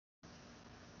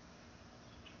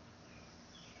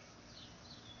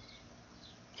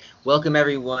Welcome,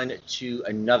 everyone, to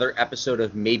another episode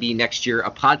of Maybe Next Year,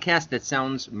 a podcast that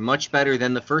sounds much better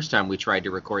than the first time we tried to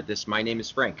record this. My name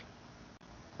is Frank.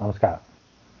 I'm Scott.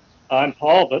 I'm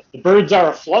Paul, but the birds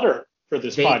are aflutter for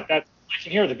this They- podcast. I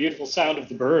can hear the beautiful sound of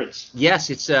the birds.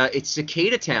 Yes, it's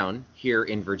Cicada Town here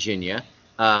in Virginia.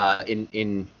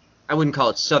 In I wouldn't call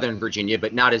it Southern Virginia,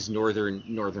 but not as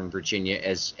Northern Virginia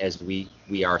as we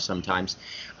are sometimes.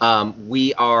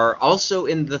 We are also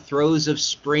in the throes of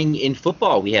spring in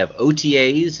football. We have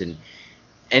OTAs and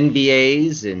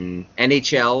NBAs and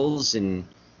NHLs and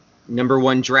number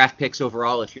one draft picks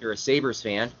overall if you're a Sabres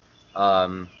fan.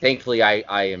 Thankfully,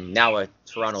 I am now a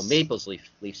Toronto Maple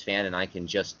Leafs fan, and I can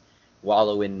just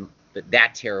wallow in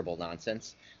that terrible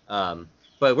nonsense.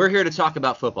 But we're here to talk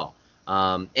about football.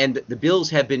 And the Bills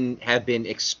have been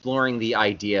exploring the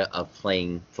idea of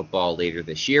playing football later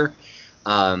this year.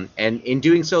 And in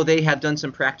doing so, they have done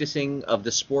some practicing of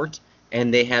the sport,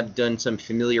 and they have done some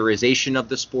familiarization of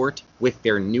the sport with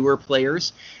their newer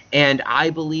players. And I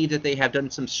believe that they have done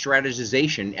some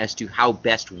strategization as to how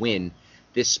best win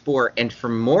this sport. And for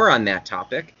more on that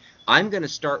topic, I'm going to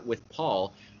start with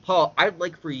Paul. Paul, I'd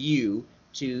like for you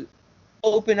to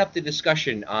open up the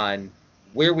discussion on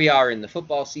where we are in the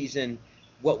football season,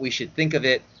 what we should think of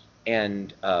it,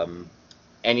 and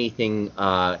anything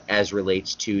as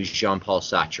relates to Jean-Paul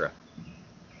Sartre.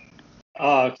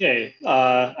 Okay,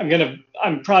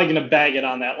 I'm probably gonna bag it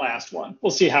on that last one.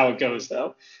 We'll see how it goes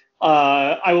though.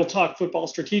 I will talk football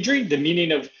strategy, the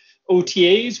meaning of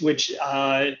OTAs, which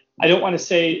I don't want to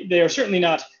say they are certainly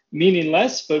not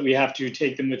meaningless, but we have to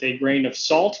take them with a grain of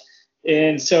salt.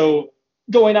 And so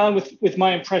going on with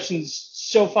my impressions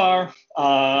so far,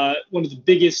 one of the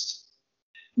biggest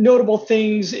notable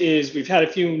things is we've had a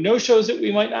few no-shows that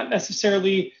we might not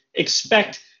necessarily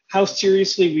expect. How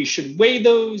seriously we should weigh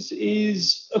those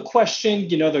is a question.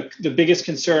 You know, the biggest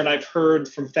concern I've heard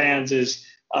from fans is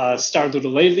Star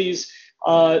Lutulele's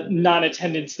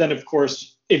non-attendance. Then, of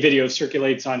course, a video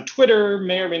circulates on Twitter,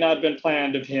 may or may not have been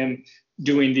planned, of him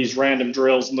doing these random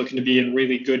drills and looking to be in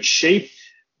really good shape.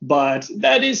 But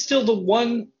that is still the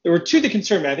one. There were two that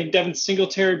concerned me. I think Devin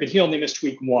Singletary, but he only missed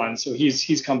week one, so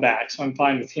he's come back. So I'm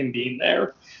fine with him being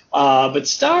there. But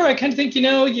Star, I kind of think,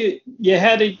 you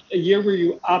had a year where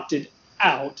you opted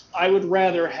out. I would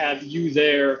rather have you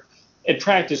there at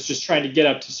practice just trying to get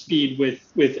up to speed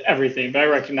with everything. But I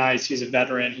recognize he's a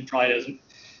veteran. He probably doesn't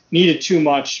need it too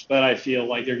much, but I feel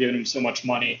like they're giving him so much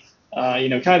money.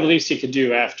 Kind of the least he could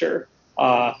do after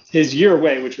his year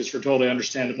away, which was for totally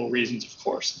understandable reasons, of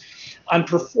course. On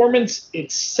performance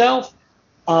itself,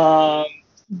 from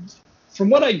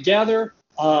what I gather,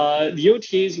 the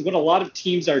OTAs, what a lot of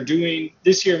teams are doing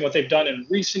this year and what they've done in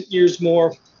recent years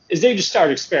more, is they just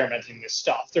start experimenting with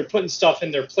stuff. They're putting stuff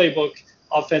in their playbook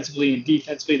offensively and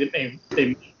defensively that they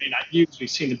may not use.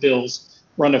 We've seen the Bills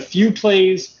run a few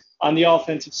plays on the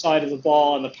offensive side of the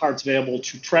ball, and the parts available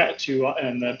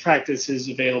and the practices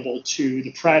available to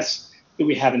the press that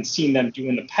we haven't seen them do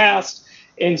in the past.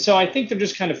 And so I think they're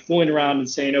just kind of fooling around and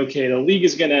saying, okay, the league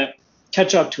is going to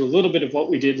catch up to a little bit of what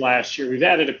we did last year. We've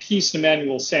added a piece to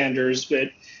Emmanuel Sanders that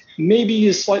maybe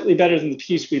is slightly better than the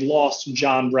piece we lost in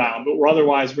John Brown, but we're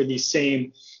the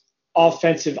same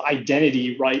offensive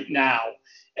identity right now.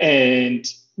 And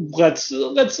let's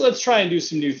try and do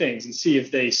some new things and see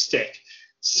if they stick.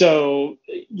 So,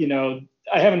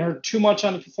 I haven't heard too much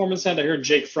on the performance end. I heard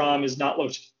Jake Fromm has not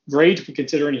looked great, but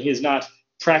considering he has not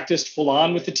practiced full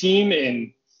on with the team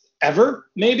in ever,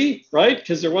 maybe, right?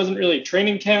 Because there wasn't really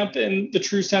training camp in the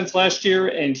true sense last year,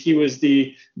 and he was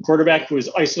the quarterback who was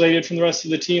isolated from the rest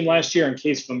of the team last year in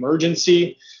case of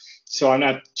emergency. So I'm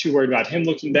not too worried about him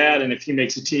looking bad, and if he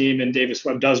makes a team and Davis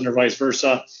Webb doesn't or vice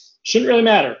versa, shouldn't really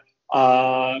matter.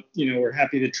 We're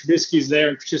happy that Trubisky's there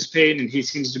and participating, and he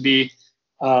seems to be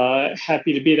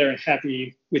happy to be there and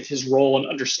happy with his role and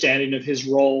understanding of his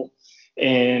role.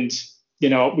 And,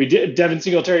 Devin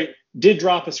Singletary did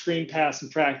drop a screen pass in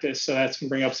practice, so that's going to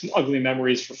bring up some ugly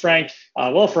memories for Frank.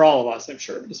 For all of us, I'm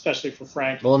sure, but especially for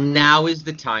Frank. Well, now is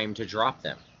the time to drop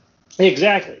them.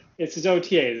 Exactly. It's his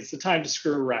OTA. It's the time to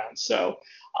screw around. So,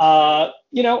 I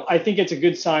think it's a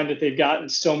good sign that they've gotten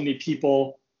so many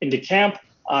people into camp.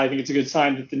 I think it's a good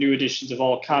sign that the new additions have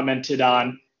all commented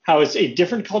on how it's a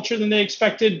different culture than they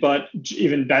expected, but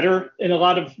even better in a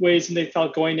lot of ways than they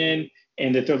felt going in,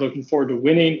 and that they're looking forward to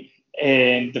winning.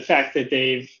 And the fact that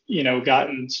they've,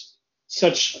 gotten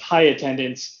such high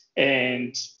attendance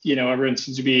and, everyone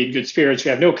seems to be in good spirits.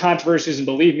 We have no controversies. And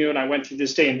believe me, when I went through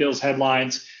this day in Bills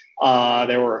headlines,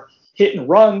 there were hit and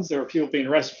runs. There were people being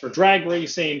arrested for drag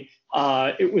racing.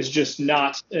 It was just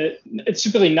it's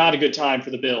simply not a good time for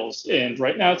the Bills. And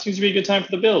right now it seems to be a good time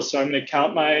for the Bills. So I'm going to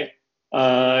count my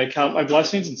count my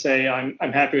blessings and say I'm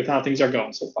happy with how things are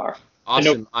going so far.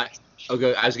 Awesome. I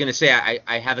was going to say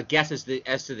I have a guess as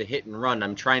to the hit and run.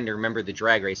 I'm trying to remember the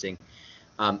drag racing.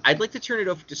 I'd like to turn it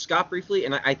over to Scott briefly,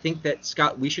 and I think that,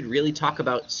 Scott, we should really talk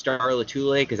about Star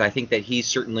Lotulelei, because I think that he's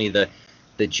certainly the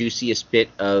juiciest bit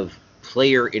of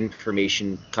player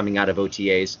information coming out of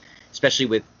OTAs, especially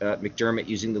with McDermott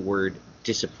using the word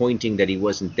disappointing that he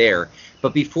wasn't there.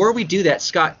 But before we do that,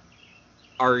 Scott,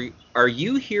 are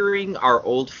you hearing our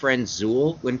old friend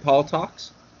Zool when Paul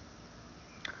talks?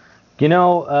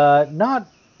 Not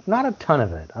a ton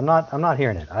of it. I'm not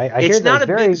hearing it. I it's hear not a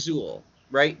very, big Zool,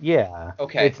 right? Yeah.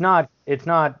 Okay. It's not. He's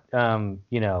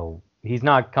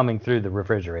not coming through the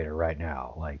refrigerator right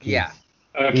now. Like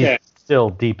Okay. He's still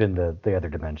deep in the other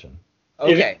dimension.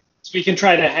 Okay. We can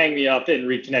try to hang me up and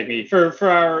reconnect me. For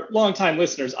our longtime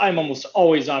listeners, I'm almost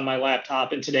always on my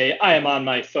laptop, and today I am on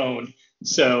my phone.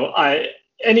 So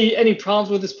any problems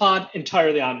with this pod,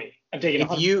 entirely on me. I'm taking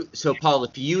Paul,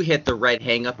 if you hit the red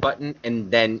hang up button and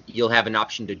then you'll have an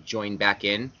option to join back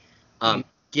in,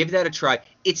 give that a try.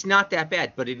 It's not that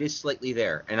bad, but it is slightly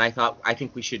there. And I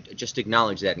think we should just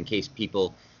acknowledge that in case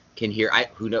people can hear.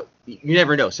 You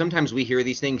never know. Sometimes we hear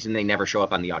these things and they never show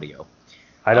up on the audio.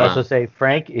 I'd also say,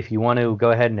 Frank, if you want to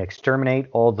go ahead and exterminate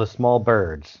all the small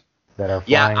birds that are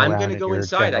flying around. I'm going to go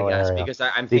inside, I guess, area, because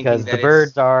I'm thinking that the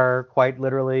birds are quite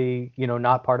literally,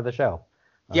 not part of the show.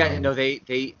 Yeah, no,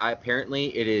 they apparently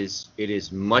it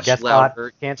is much Guest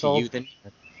louder canceled. to you than.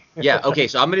 Yeah, okay,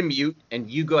 so I'm going to mute, and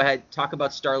you go ahead, talk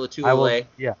about Star Lotulelei.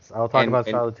 I'll talk about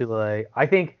Star Lotulelei. I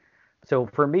think, so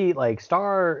for me, like,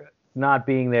 Star not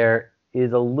being there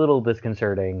is a little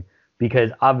disconcerting,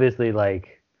 because obviously,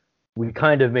 like, we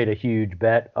kind of made a huge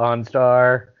bet on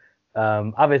Star.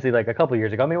 Obviously, like, a couple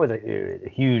years ago, I mean, it was a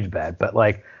huge bet, but,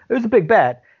 like, it was a big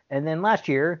bet. And then last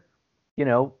year,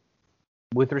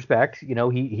 with respect,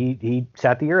 he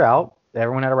sat the year out.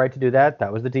 Everyone had a right to do that.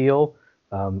 That was the deal.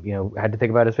 Had to think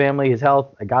about his family, his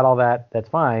health. I got all that. That's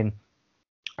fine.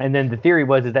 And then the theory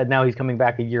was that now he's coming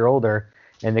back a year older,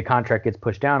 and the contract gets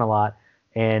pushed down a lot.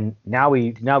 And now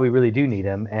we really do need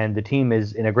him, and the team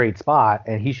is in a great spot,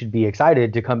 and he should be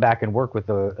excited to come back and work with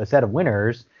a set of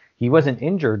winners. He wasn't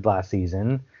injured last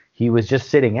season. He was just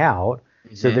sitting out.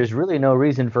 Mm-hmm. So there's really no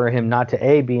reason for him not to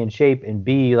A, be in shape, and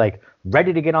B, like,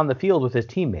 ready to get on the field with his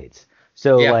teammates.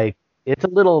 So like, it's a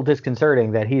little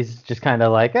disconcerting that he's just kind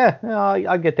of like,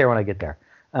 I'll get there when I get there.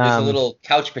 There's a little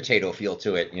couch potato feel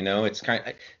to it, It's kind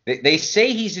of, they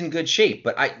say he's in good shape,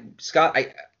 but Scott,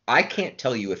 I can't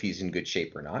tell you if he's in good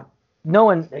shape or not. No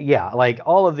one, like,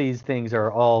 all of these things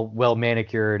are all well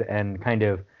manicured and kind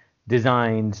of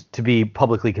designed to be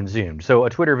publicly consumed. So a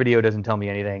Twitter video doesn't tell me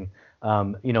anything.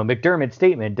 McDermott's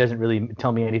statement doesn't really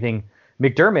tell me anything.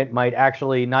 McDermott might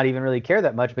actually not even really care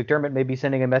that much. McDermott may be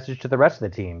sending a message to the rest of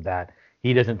the team that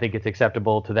he doesn't think it's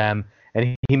acceptable to them.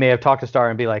 And he may have talked to Star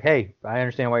and be like, hey, I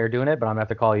understand why you're doing it, but I'm going to have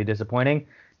to call you disappointing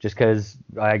just because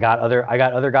I got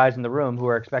other guys in the room who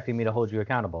are expecting me to hold you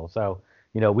accountable. So,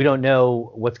 we don't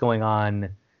know what's going on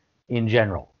in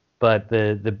general. But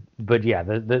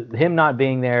him not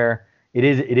being there, it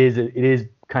is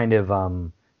kind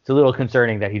of it's a little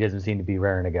concerning that he doesn't seem to be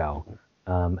raring to go.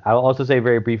 I'll also say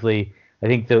very briefly, I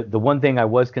think the one thing I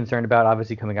was concerned about,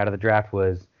 obviously coming out of the draft,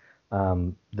 was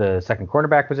the second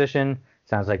cornerback position.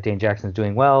 Sounds like Dane Jackson's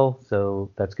doing well, so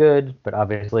that's good. But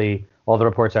obviously, all the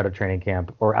reports out of training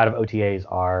camp or out of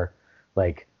OTAs are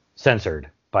like censored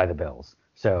by the Bills.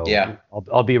 So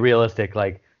I'll be realistic.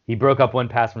 Like, he broke up one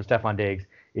pass from Stephon Diggs.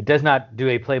 It does not do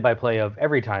a play-by-play of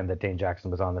every time that Dane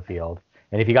Jackson was on the field.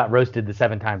 And if he got roasted the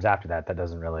 7 times after that, that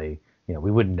doesn't really,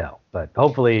 we wouldn't know. But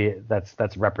hopefully that's a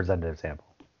representative sample.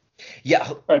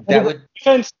 Yeah, right. That would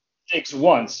defense Diggs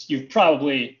once. You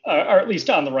probably are at least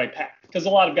on the right path, because a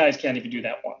lot of guys can't even do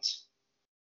that once.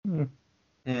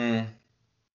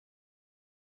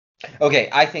 Okay,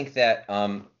 I think that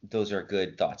those are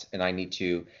good thoughts, and I need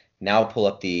to now pull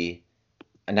up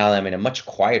now that I'm in a much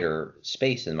quieter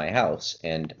space in my house,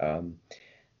 and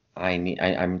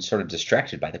I'm sort of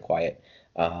distracted by the quiet.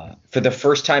 For the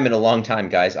first time in a long time,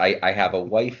 guys, I have a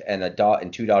wife and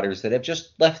and 2 daughters that have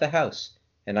just left the house,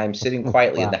 and I'm sitting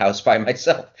quietly in the house by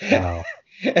myself. Wow.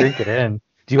 Drink it in.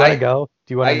 Do you want to go?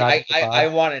 Do you want to I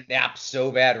want to nap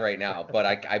so bad right now,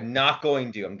 but I'm not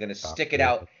going to. I'm going to stick it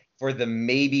out for the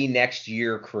maybe next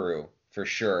year crew, for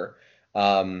sure.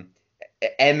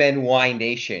 MNY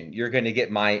Nation, you're going to get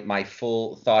my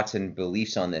full thoughts and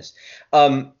beliefs on this.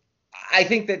 I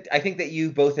think that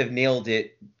you both have nailed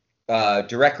it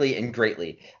directly and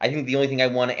greatly. I think the only thing I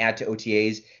want to add to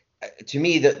OTAs, to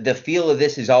me, the feel of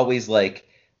this is always like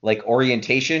like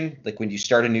orientation, like when you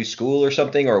start a new school or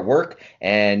something or work,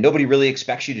 and nobody really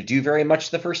expects you to do very much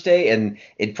the first day, and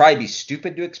it'd probably be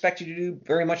stupid to expect you to do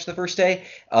very much the first day.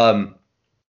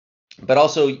 But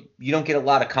also, you don't get a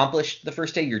lot accomplished the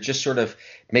first day. You're just sort of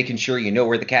making sure you know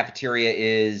where the cafeteria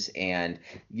is, and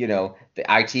the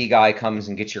IT guy comes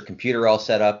and gets your computer all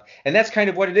set up, and that's kind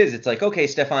of what it is. It's like, okay,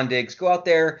 Stefan Diggs, go out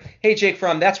there. Hey, Jake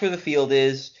Fromm, that's where the field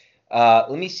is.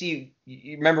 Let me see.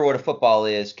 You remember what a football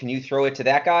is? Can you throw it to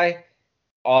that guy?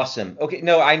 Awesome. Okay,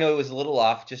 no, I know it was a little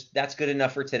off. Just that's good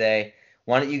enough for today.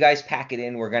 Why don't you guys pack it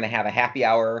in? We're gonna have a happy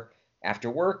hour after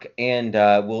work, and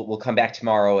we'll come back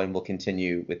tomorrow and we'll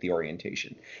continue with the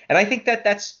orientation. And I think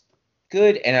that's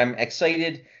good, and I'm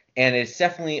excited. And it's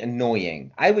definitely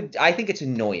annoying. I think it's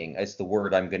annoying as the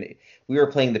word I'm gonna. We were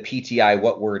playing the PTI.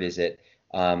 What word is it?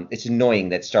 It's annoying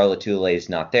that Star Lotulelei is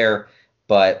not there,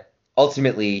 but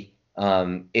ultimately,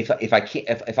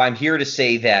 if I'm here to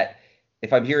say that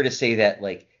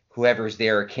like whoever's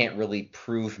there can't really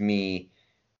prove to me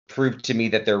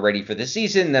that they're ready for the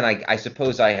season, then I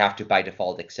suppose I have to by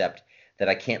default accept that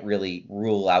I can't really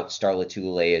rule out Star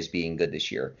Lotulelei as being good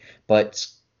this year. But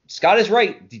Scott is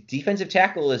right. Defensive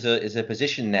tackle is a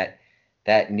position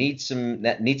that needs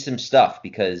some stuff,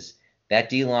 because that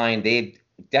D-line, they've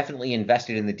definitely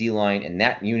invested in the D-line, and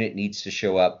that unit needs to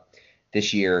show up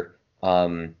this year.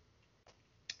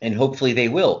 And hopefully they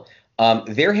will.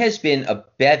 There has been a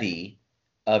bevy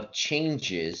of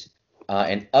changes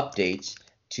and updates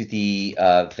to the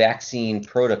vaccine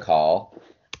protocol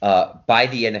by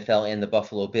the NFL and the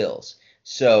Buffalo Bills.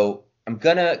 So I'm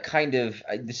going to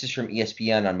this is from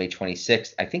ESPN on May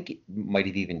 26th. I think it might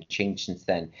have even changed since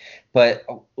then. But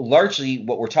largely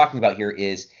what we're talking about here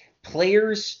is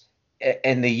players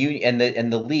and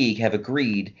the league have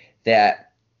agreed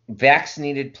that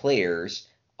vaccinated players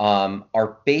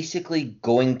are basically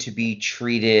going to be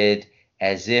treated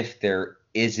as if there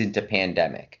isn't a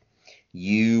pandemic.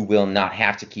 You will not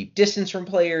have to keep distance from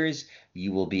players.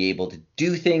 You will be able to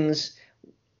do things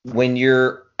when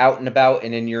you're out and about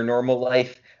and in your normal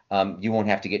life. You won't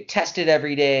have to get tested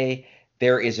every day.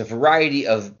 There is a variety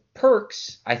of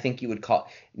perks, I think you would call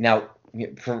now,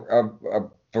 a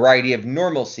variety of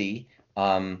normalcy,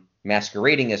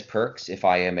 masquerading as perks, if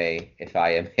I am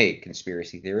a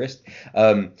conspiracy theorist,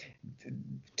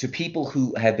 to people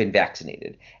who have been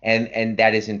vaccinated, and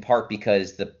that is in part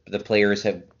because the players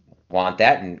want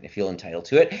that and feel entitled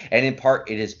to it, and in part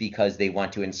it is because they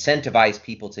want to incentivize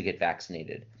people to get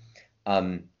vaccinated.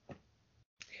 And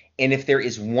if there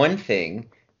is one thing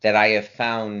that I have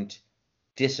found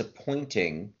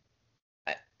disappointing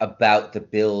about the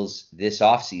Bills this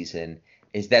offseason,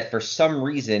 is that for some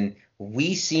reason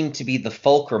we seem to be the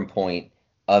fulcrum point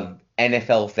of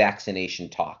NFL vaccination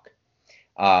talk,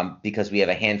 because we have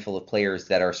a handful of players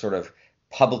that are sort of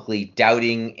publicly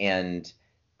doubting and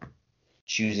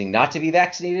choosing not to be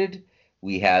vaccinated.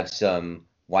 We have some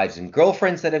wives and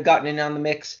girlfriends that have gotten in on the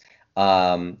mix,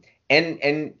 and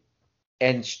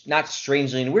not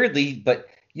strangely and weirdly, but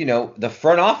the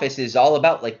front office is all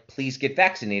about like, please get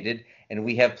vaccinated, and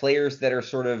we have players that are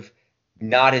sort of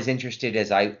not as interested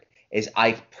as I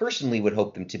personally would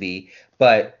hope them to be.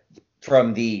 But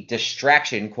from the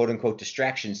distraction, quote unquote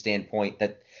distraction standpoint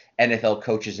that NFL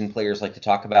coaches and players like to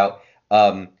talk about,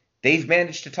 they've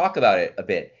managed to talk about it a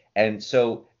bit. And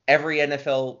so every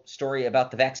NFL story about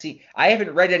the vaccine, I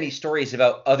haven't read any stories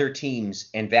about other teams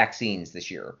and vaccines this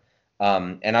year.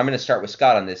 And I'm going to start with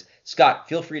Scott on this. Scott,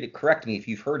 feel free to correct me if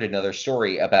you've heard another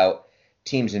story about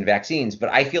teams and vaccines, but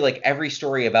I feel like every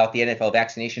story about the NFL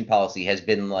vaccination policy has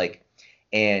been like,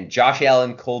 and Josh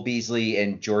Allen, Cole Beasley,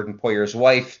 and Jordan Poyer's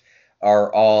wife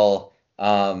are all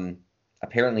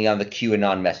apparently on the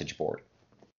QAnon message board.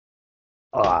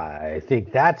 I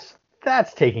think that's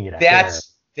taking it. That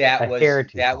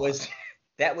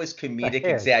was comedic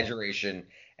exaggeration,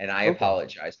 and I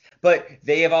apologize. But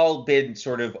they have all been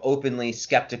sort of openly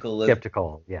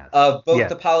skeptical, yes, of both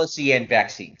the policy and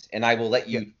vaccines. And I will let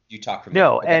you talk from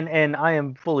no, there. And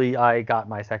I got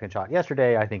my second shot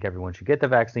yesterday. I think everyone should get the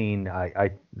vaccine.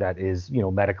 I that is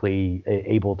medically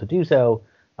able to do so.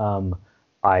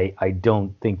 I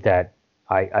don't think that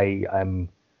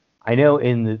I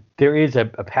know there is a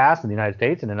pass in the United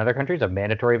States and in other countries of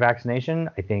mandatory vaccination.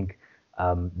 I think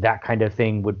that kind of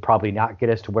thing would probably not get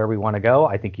us to where we want to go.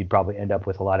 I think you'd probably end up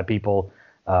with a lot of people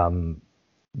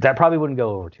that probably wouldn't go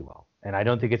over too well. And I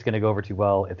don't think it's going to go over too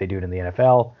well if they do it in the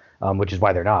NFL, which is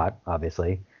why they're not,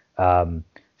 obviously.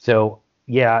 So,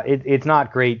 yeah, it's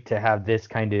not great to have this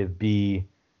kind of be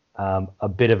a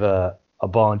bit of a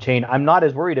ball and chain. I'm not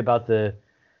as worried about the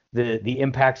the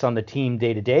impacts on the team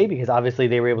day to day, because obviously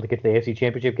they were able to get to the AFC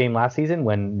Championship game last season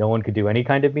when no one could do any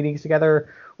kind of meetings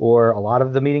together, or a lot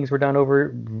of the meetings were done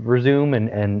over Zoom,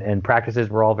 and practices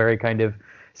were all very kind of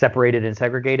separated and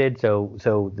segregated. So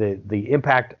the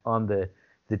impact on the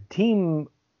team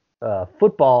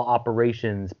football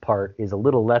operations part is a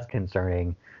little less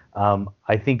concerning.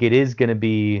 I think it is going to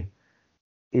be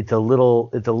it's a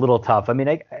little tough. I mean,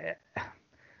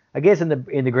 I guess in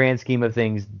the grand scheme of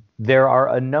things, there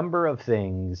are a number of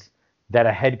things that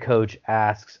a head coach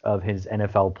asks of his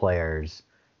NFL players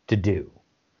to do.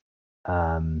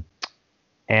 And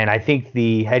I think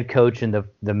the head coach and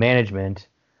the management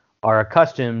are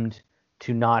accustomed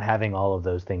to not having all of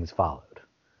those things followed.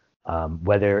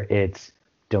 Whether it's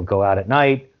don't go out at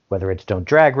night, whether it's don't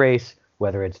drag race,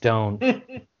 whether it's don't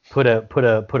put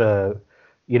a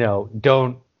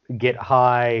don't get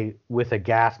high with a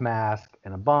gas mask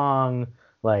and a bong.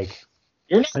 Like,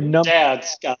 you're not our dad,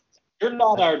 Scott. You're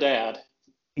not our dad.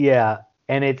 Yeah,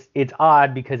 and it's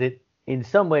odd because it in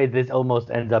some ways this almost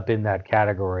ends up in that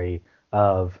category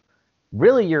of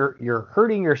really you're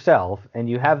hurting yourself, and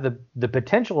you have the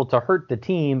potential to hurt the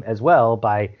team as well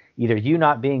by either you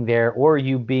not being there or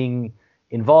you being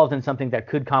involved in something that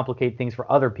could complicate things for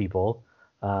other people.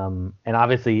 And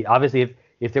obviously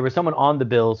if there was someone on the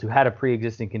Bills who had a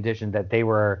pre-existing condition that they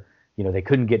were, they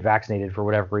couldn't get vaccinated for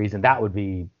whatever reason, that would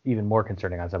be even more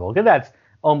concerning on some level, because that's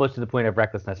almost to the point of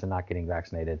recklessness and not getting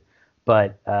vaccinated.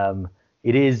 But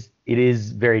it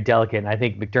is very delicate, and I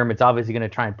think McDermott's obviously going to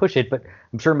try and push it, but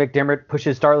I'm sure McDermott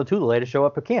pushes Star Lotulelei to show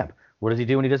up at camp. What does he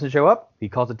do when he doesn't show up? He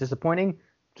calls it disappointing.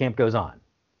 Camp goes on.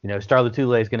 Star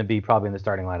Lotulelei is going to be probably in the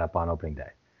starting lineup on opening day.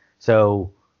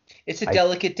 So it's a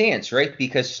delicate dance, right?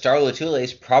 Because Star Lotulelei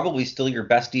is probably still your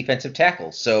best defensive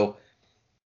tackle. So,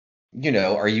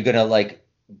 are you going to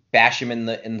bash him in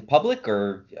the public,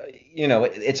 or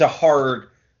it's a hard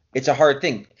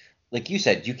thing. Like you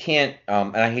said, you can't.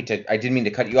 And I didn't mean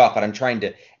to cut you off, but I'm trying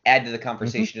to add to the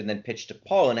conversation and then pitch to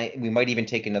Paul, and we might even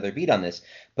take another beat on this.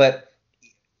 But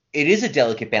it is a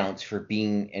delicate balance for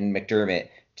Beane and McDermott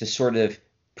to sort of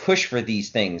push for these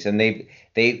things, and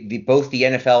both the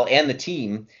NFL and the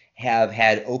team have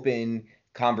had open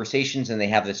conversations, and they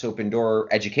have this open door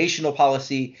educational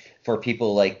policy for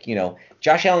people like,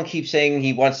 Josh Allen keeps saying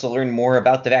he wants to learn more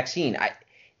about the vaccine.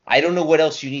 I don't know what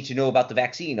else you need to know about the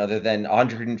vaccine other than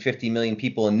 150 million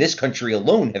people in this country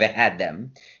alone have had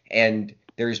them, and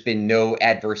there's been no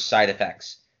adverse side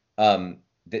effects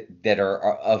that are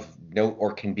of note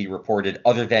or can be reported,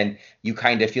 other than you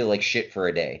kind of feel like shit for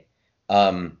a day.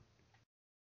 We're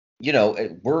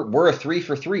a 3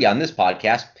 for 3 on this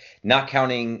podcast, not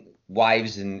counting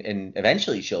wives and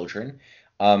eventually children.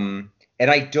 And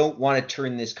I don't want to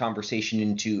turn this conversation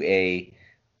into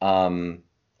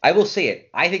I will say it.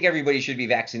 I think everybody should be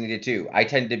vaccinated too. I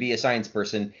tend to be a science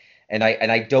person, and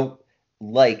I don't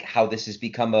like how this has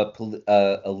become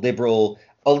a liberal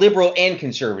and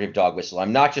conservative dog whistle.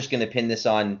 I'm not just going to pin this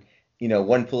on,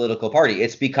 one political party.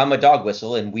 It's become a dog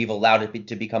whistle, and we've allowed it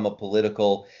to become a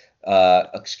political,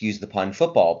 excuse the pun,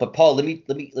 football. But Paul, let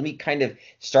me kind of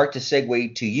start to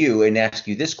segue to you and ask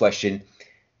you this question.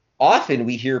 Often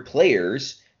we hear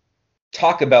players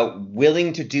talk about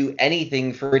willing to do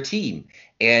anything for a team,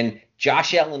 and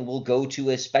Josh Allen will go to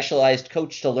a specialized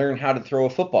coach to learn how to throw a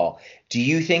football. Do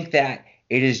you think that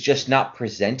it is just not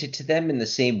presented to them in the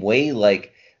same way?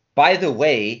 Like, by the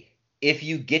way, if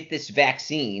you get this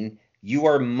vaccine, you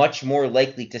are much more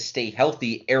likely to stay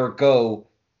healthy, ergo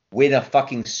win a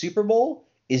fucking Super Bowl?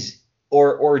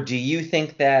 Or do you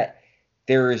think that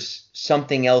there's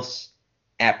something else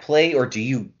at play, or do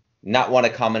you not want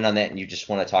to comment on that and you just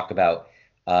want to talk about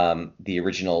the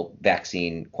original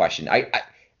vaccine question?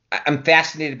 I'm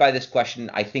fascinated by this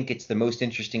question. I think it's the most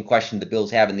interesting question the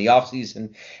Bills have in the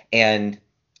offseason. And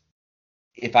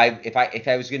if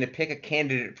I was going to pick a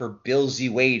candidate for Bill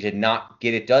Zway to not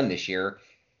get it done this year,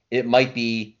 it might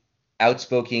be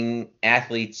outspoken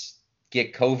athletes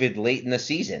get COVID late in the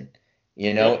season.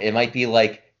 It might be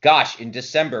like, gosh, in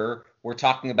December, we're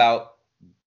talking about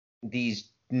these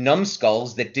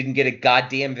numbskulls that didn't get a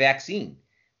goddamn vaccine.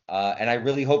 And I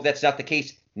really hope that's not the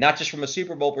case, not just from a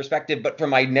Super Bowl perspective, but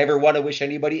from I never want to wish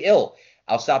anybody ill.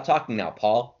 I'll stop talking now.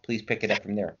 Paul, please pick it up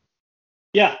from there.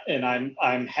 Yeah, and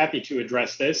I'm happy to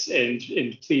address this and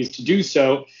pleased to do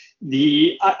so.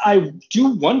 I do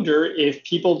wonder if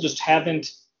people just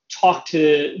haven't talked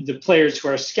to the players who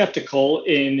are skeptical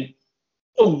in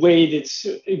a way that's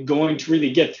going to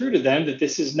really get through to them, that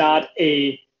this is not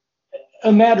a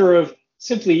matter of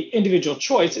simply individual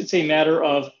choice. It's a matter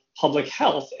of public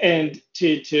health. And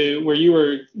to where you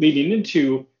were leading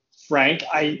into, Frank,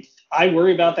 I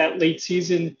worry about that late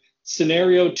season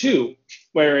scenario too,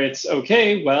 where it's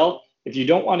okay, well, if you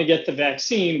don't want to get the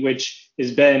vaccine, which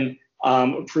has been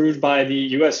approved by the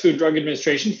U.S. Food and Drug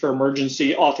Administration for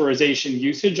emergency authorization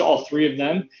usage, all three of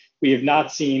them, we have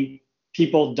not seen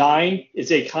people dying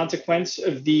as a consequence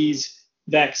of these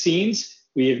vaccines.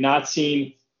 We have not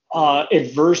seen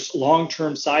adverse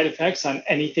long-term side effects on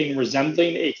anything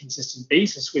resembling a consistent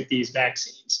basis with these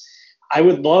vaccines. I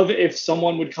would love if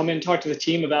someone would come in and talk to the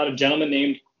team about a gentleman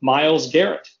named Myles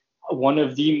Garrett, one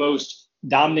of the most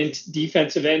dominant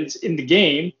defensive ends in the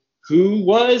game, who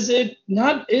was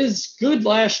not as good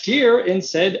last year and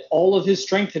said all of his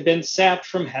strength had been sapped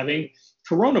from having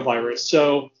coronavirus.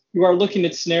 So you are looking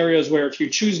at scenarios where if you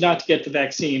choose not to get the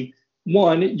vaccine,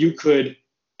 one, you could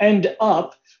end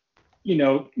up,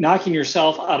 knocking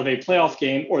yourself out of a playoff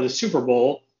game or the Super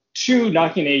Bowl. Two,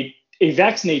 knocking a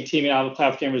vaccinated team out of the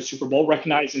playoff game or the Super Bowl,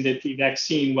 recognizing that the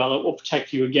vaccine, while it will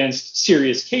protect you against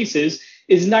serious cases,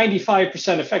 is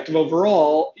 95% effective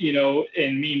overall,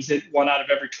 and means that 1 out of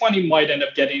every 20 might end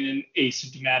up getting an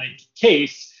asymptomatic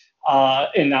case.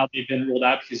 And now they've been ruled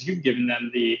out because you've given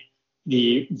them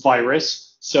the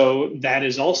virus. So that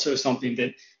is also something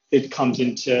that comes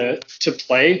into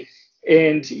play.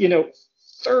 And,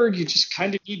 third, you just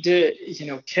kind of need to,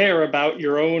 care about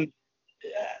your own,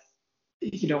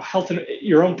 health and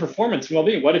your own performance and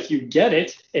well-being. What if you get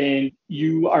it and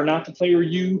you are not the player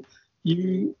you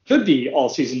could be all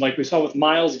season, like we saw with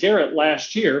Myles Garrett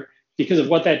last year, because of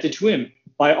what that did to him?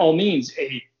 By all means,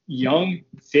 a young,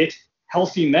 fit,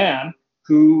 healthy man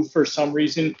who, for some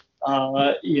reason,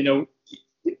 who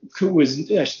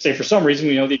was, I should say, for some reason,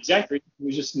 we know the exact reason, he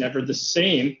was just never the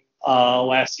same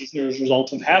last season as a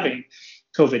result of having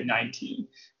COVID-19.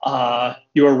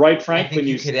 You are right, Frank. I think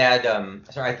you could add.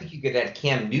 I think you could add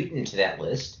Cam Newton to that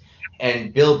list,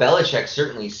 and Bill Belichick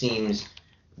certainly seems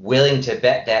willing to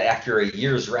bet that after a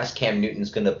year's rest, Cam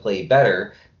Newton's going to play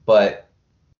better. But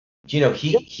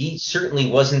he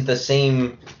certainly wasn't the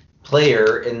same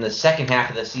player in the second half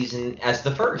of the season as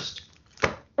the first.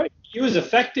 Right. He was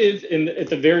effective at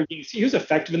the very beginning. He was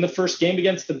effective in the first game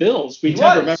against the Bills. We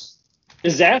tend to remember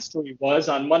disaster he was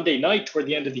on Monday night toward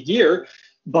the end of the year,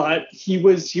 but he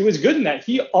was good in that.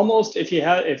 He almost, if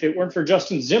it weren't for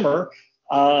Justin Zimmer,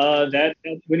 that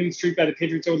winning streak by the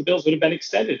Patriots over the Bills would have been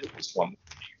extended at least one.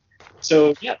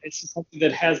 So yeah, it's something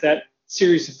that has that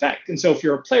serious effect. And so if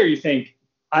you're a player, you think,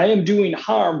 I am doing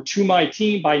harm to my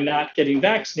team by not getting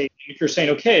vaccinated. If you're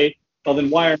saying, okay, well then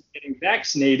why aren't I getting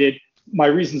vaccinated? My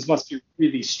reasons must be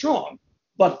really strong,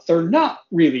 but they're not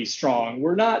really strong.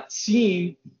 We're not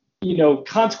seeing,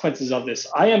 consequences of this.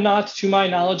 I am not, to my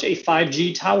knowledge, a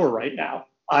 5G tower right now.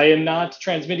 I am not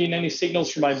transmitting any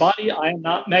signals from my body. I am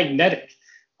not magnetic.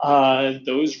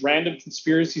 Those random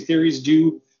conspiracy theories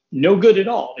do no good at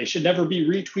all. They should never be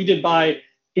retweeted by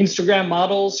Instagram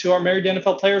models who are married to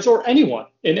NFL players or anyone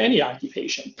in any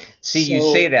occupation.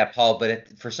 You say that, Paul, but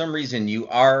for some reason you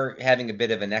are having a bit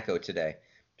of an echo today.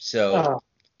 So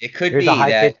it could be a high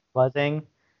that buzzing.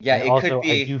 Yeah, and it also, could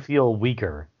be. I do feel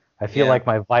weaker. I feel like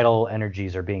my vital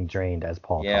energies are being drained, as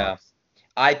Paul calls.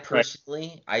 I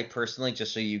personally,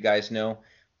 just so you guys know,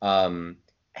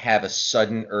 have a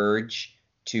sudden urge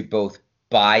to both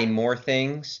buy more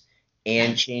things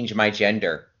and change my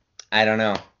gender. I don't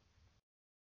know.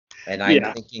 And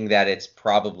I'm thinking that it's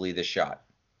probably the shot.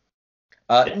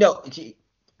 No,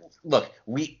 look,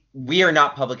 we are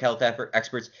not public health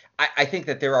experts. I think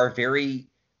that there are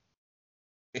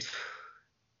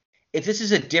if this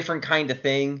is a different kind of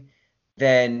thing,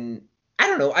 then I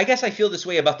don't know. I guess I feel this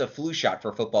way about the flu shot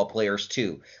for football players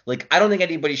too. Like, I don't think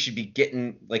anybody should be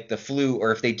getting like the flu,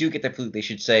 or if they do get the flu, they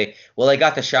should say, well, I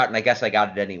got the shot and I guess I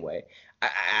got it anyway.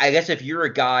 I guess if you're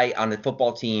a guy on the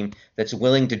football team that's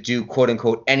willing to do quote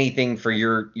unquote anything for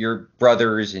your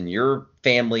brothers and your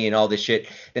family and all this shit,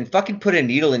 then fucking put a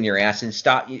needle in your ass and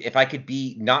stop. If I could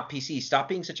be not PC, stop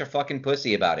being such a fucking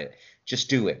pussy about it. Just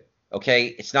do it. Okay?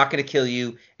 It's not going to kill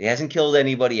you. It hasn't killed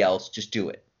anybody else. Just do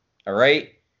it. All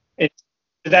right? And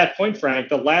to that point, Frank,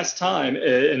 the last time,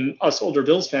 and us older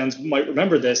Bills fans might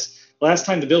remember this, last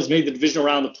time the Bills made the divisional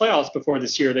round of the playoffs before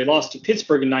this year, they lost to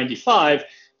Pittsburgh in '95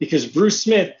 because Bruce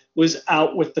Smith was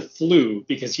out with the flu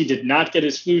because he did not get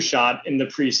his flu shot in the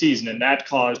preseason, and that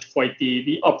caused quite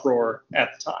the uproar at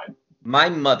the time. My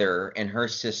mother and her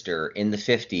sister in the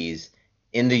 50s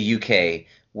in the UK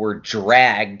were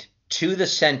dragged to the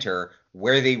center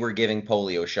where they were giving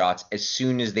polio shots as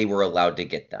soon as they were allowed to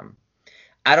get them.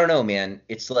 I don't know, man.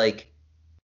 It's like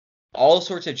all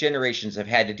sorts of generations have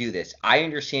had to do this. I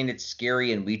understand it's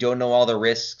scary and we don't know all the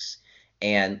risks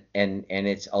and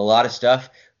it's a lot of stuff.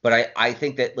 But I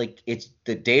think that like it's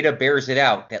the data bears it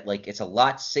out that like it's a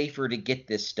lot safer to get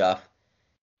this stuff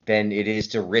than it is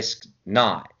to risk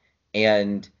not.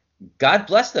 And God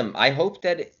bless them. I hope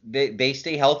that they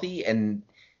stay healthy and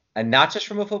not just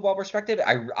from a football perspective.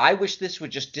 I wish this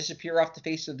would just disappear off the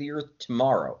face of the earth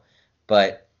tomorrow.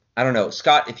 But I don't know.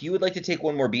 Scott, if you would like to take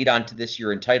one more beat onto this,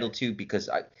 you're entitled to, because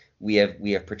we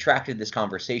have protracted this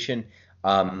conversation.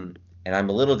 And I'm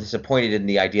a little disappointed in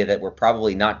the idea that we're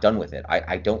probably not done with it.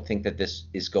 I don't think that this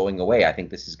is going away. I think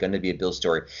this is going to be a Bill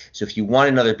story. So if you want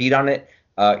another beat on it,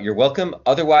 you're welcome.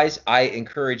 Otherwise, I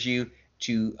encourage you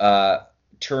to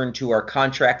turn to our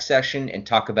contract session and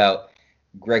talk about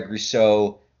Greg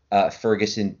Rousseau,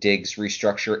 Ferguson, Diggs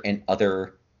restructure, and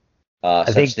other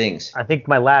such things. I think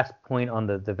my last point on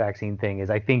the vaccine thing is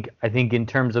I think in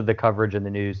terms of the coverage and the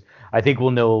news, I think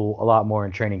we'll know a lot more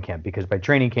in training camp, because by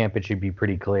training camp it should be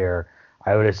pretty clear.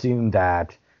 I would assume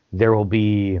that there will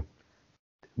be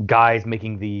guys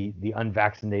making the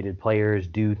unvaccinated players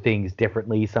do things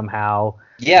differently somehow.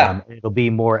 Yeah. It'll be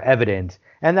more evident,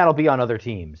 and that'll be on other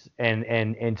teams.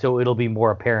 And so it'll be more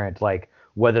apparent, like,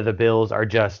 whether the Bills are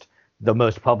just the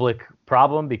most public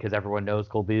problem because everyone knows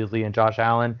Cole Beasley and Josh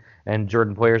Allen and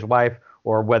Jordan Poyer's wife,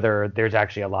 or whether there's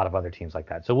actually a lot of other teams like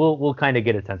that. So we'll kind of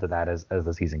get a sense of that as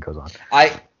the season goes on.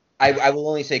 I will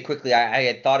only say quickly, I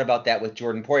had thought about that with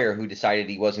Jordan Poyer, who decided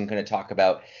he wasn't going to talk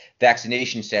about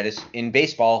vaccination status. In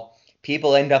baseball,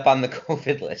 people end up on the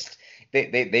COVID list.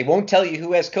 They won't tell you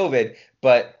who has COVID,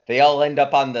 but they all end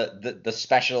up on the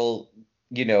special,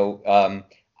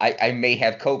 I may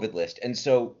have COVID list. And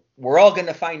so we're all going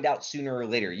to find out sooner or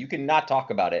later. You can not talk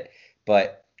about it,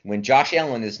 but when Josh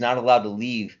Allen is not allowed to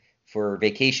leave for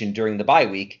vacation during the bye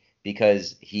week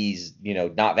because he's,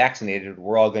 not vaccinated,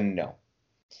 we're all going to know.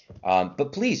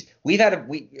 But please, we've had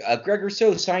Greg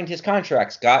Rousseau signed his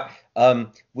contract, Scott.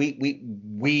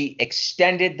 We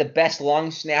extended the best long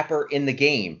snapper in the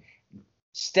game.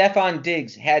 Stefon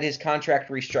Diggs had his contract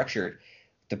restructured.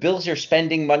 The Bills are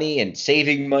spending money and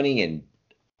saving money and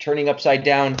turning upside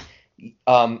down.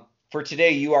 For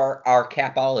today, you are our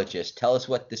capologist. Tell us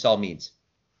what this all means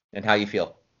and how you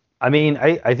feel. I mean,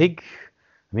 I think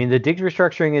the Diggs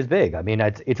restructuring is big. I mean,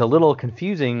 it's a little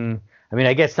confusing. I mean,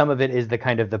 I guess some of it is the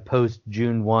kind of the post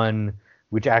June 1,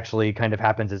 which actually kind of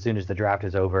happens as soon as the draft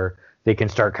is over. They can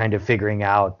start kind of figuring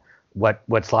out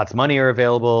what slots money are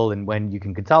available and when you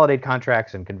can consolidate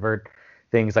contracts and convert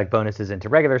things like bonuses into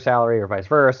regular salary or vice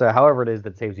versa. However it is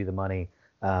that saves you the money,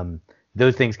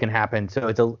 those things can happen.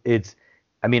 So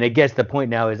I mean, I guess the point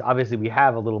now is obviously we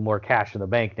have a little more cash in the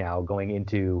bank now going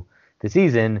into the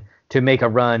season to make a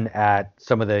run at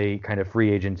some of the kind of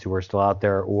free agents who are still out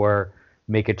there, or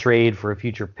make a trade for a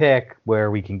future pick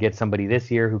where we can get somebody this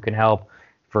year who can help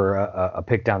for a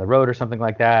pick down the road or something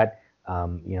like that. I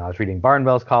was reading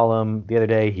Barnwell's column the other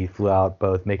day. He flew out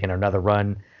both making another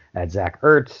run at Zach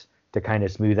Ertz to kind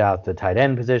of smooth out the tight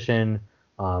end position,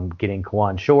 getting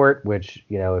Kawan Short, which,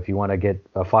 if you want to get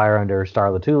a fire under Star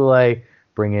Latulele,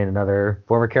 bring in another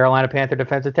former Carolina Panther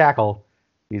defensive tackle.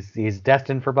 He's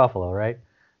destined for Buffalo, right?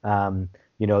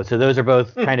 So those are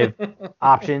both kind of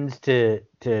options to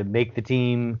make the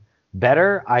team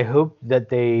better. I hope that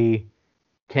they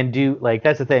can do, like,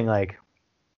 that's the thing, like,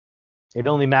 it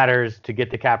only matters to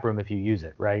get the cap room if you use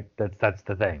it, right? That's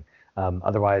the thing.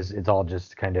 Otherwise, it's all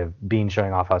just kind of Bean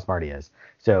showing off how smart he is.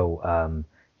 So,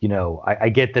 I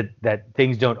get that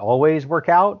things don't always work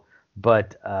out,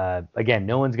 but again,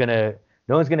 no one's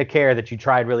gonna care that you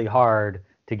tried really hard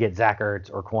to get Zach Ertz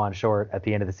or Kawan Short at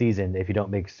the end of the season if you don't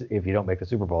make the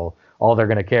Super Bowl. All they're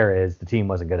gonna care is the team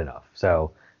wasn't good enough.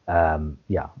 So,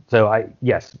 yeah. So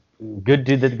good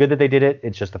that they did it.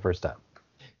 It's just the first step.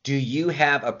 Do you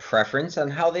have a preference on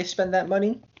how they spend that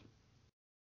money?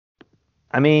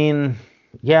 I mean,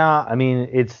 yeah. I mean,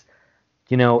 it's,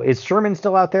 is Sherman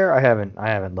still out there? I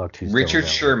haven't looked. Who's Richard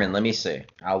Sherman. Let me see.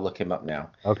 I'll look him up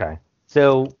now. Okay.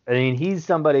 So, I mean, he's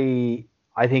somebody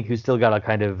I think who's still got a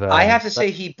kind of. I have to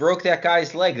say he broke that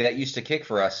guy's leg that used to kick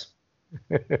for us,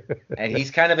 and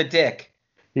he's kind of a dick.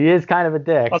 He is kind of a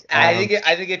dick. I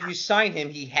think if you sign him,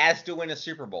 he has to win a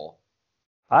Super Bowl.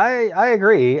 I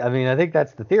agree. I mean, I think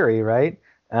that's the theory, right?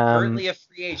 Currently a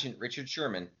free agent, Richard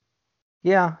Sherman.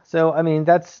 Yeah. So, I mean,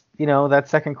 that's, that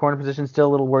second corner position still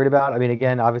a little worried about. I mean,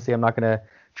 again, obviously I'm not going to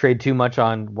trade too much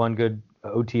on one good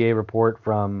OTA report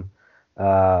from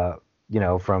a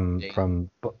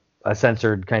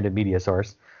censored kind of media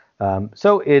source.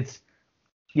 So it's,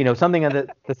 something on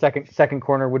the second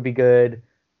corner would be good.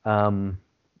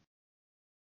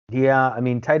 Yeah, I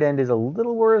mean, tight end is a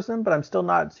little worrisome, but I'm still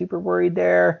not super worried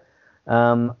there.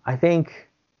 I think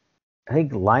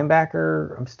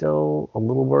linebacker I'm still a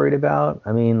little worried about.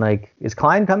 I mean, like, is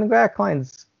Klein coming back?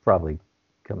 Klein's probably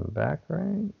coming back,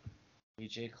 right?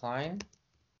 BJ Klein?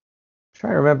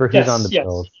 Trying to remember who's on the Yes.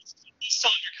 Bills. He's still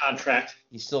under contract.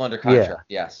 He's still under contract.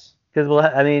 Yes. Because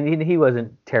I mean, he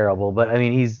wasn't terrible, but I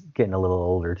mean, he's getting a little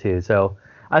older too. So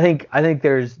I think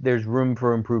there's room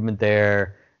for improvement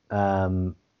there.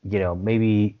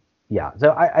 Maybe yeah.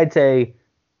 So I'd say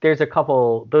there's a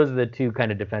couple. Those are the two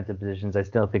kind of defensive positions I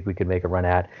still think we could make a run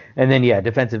at. And then yeah,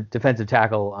 defensive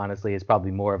tackle honestly is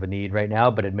probably more of a need right now.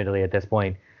 But admittedly, at this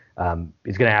point,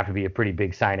 it's going to have to be a pretty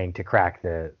big signing to crack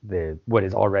the what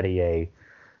is already a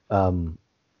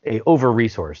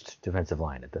over-resourced defensive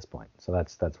line at this point. So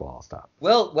that's where I'll stop.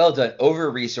 Well done.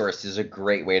 Over-resourced is a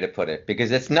great way to put it,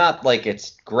 because it's not like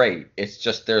it's great. It's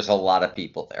just there's a lot of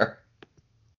people there.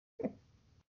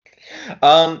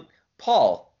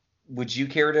 Paul, would you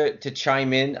care to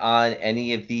chime in on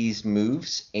any of these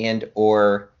moves and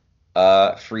or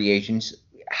free agents?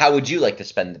 How would you like to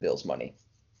spend the Bills' money?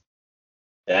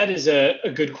 That is a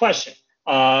good question.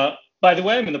 By the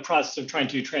way, I'm in the process of trying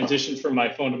to transition from my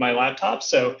phone to my laptop,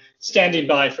 so standing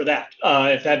by for that.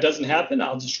 If that doesn't happen,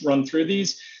 I'll just run through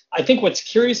these. I think what's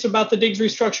curious about the Diggs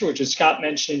restructure, which as Scott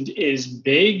mentioned is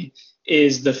big,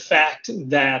 is the fact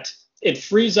that it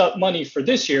frees up money for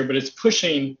this year, but it's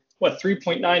pushing,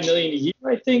 $3.9 million a year,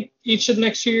 I think, each of the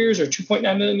next 2 years, or $2.9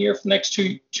 million a year for the next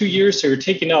two years. So you're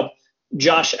taking up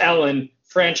Josh Allen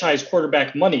franchise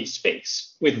quarterback money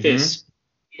space with this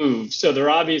move. So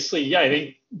they're obviously, I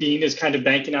think Beane is kind of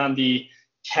banking on the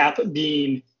cap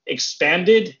being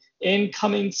expanded in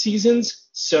coming seasons.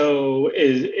 So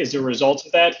as a result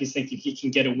of that, he's thinking he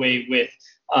can get away with,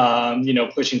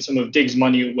 pushing some of Diggs'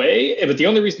 money away. But the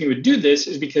only reason he would do this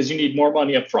is because you need more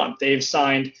money up front. They've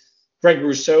signed Greg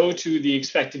Rousseau to the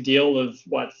expected deal of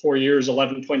 4 years,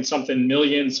 11 point something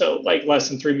million. So like less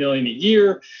than $3 million a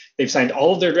year. They've signed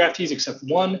all of their draftees except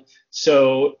one.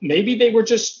 So maybe they were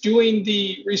just doing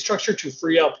the restructure to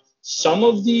free up some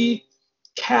of the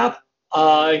cap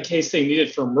in case they need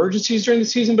it for emergencies during the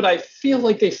season. But I feel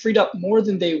like they freed up more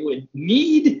than they would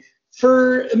need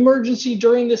for emergency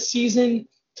during the season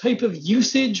type of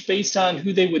usage based on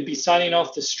who they would be signing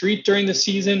off the street during the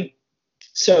season.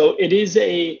 So it is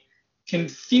a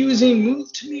confusing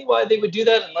move to me why they would do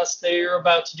that unless they're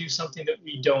about to do something that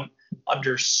we don't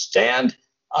understand.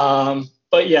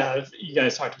 But yeah, you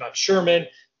guys talked about Sherman.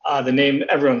 The name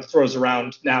everyone throws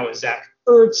around now is Zach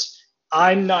Ertz.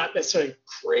 I'm not necessarily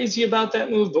crazy about that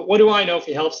move, but what do I know? If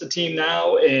he helps the team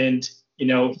now and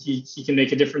he can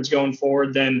make a difference going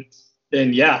forward, then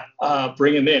yeah,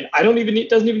 bring him in. It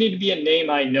doesn't even need to be a name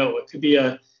I know. It could be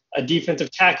a defensive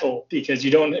tackle, because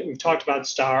we've talked about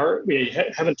Starr. We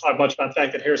haven't talked much about the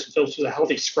fact that Harrison Phillips was a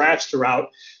healthy scratch throughout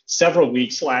several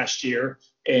weeks last year,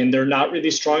 and they're not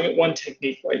really strong at one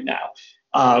technique right now.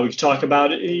 We've talked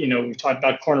about it. We've talked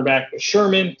about cornerback with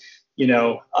Sherman.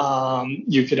 You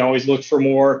could always look for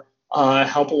more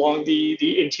help along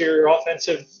the interior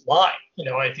offensive line.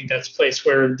 I think that's a place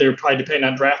where they're probably depending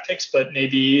on draft picks, but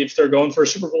maybe if they're going for a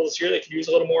Super Bowl this year, they could use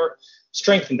a little more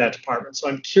strength in that department. So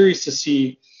I'm curious to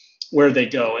see where they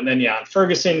go. And then,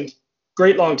 Ferguson,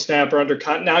 great long snapper under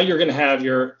now you're going to have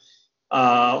your,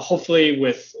 hopefully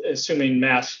with assuming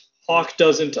Matt Hawk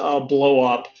doesn't blow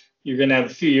up, you're going to have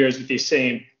a few years with the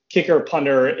same kicker,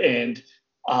 punter, and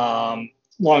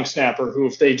long snapper who,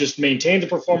 if they just maintain the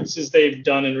performances they've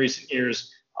done in recent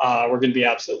years, we're going to be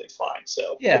absolutely fine.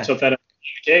 So let's hope that is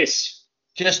the case.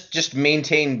 Just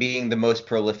maintain being the most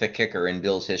prolific kicker in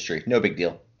Bills history. No big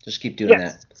deal. Just keep doing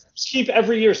that. Just keep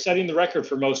every year setting the record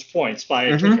for most points by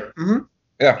a kicker.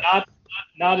 Yeah.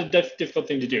 Not a difficult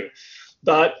thing to do.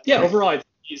 But yeah, overall, I think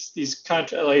these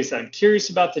contracts, like I said, I'm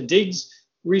curious about the Diggs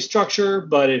restructure,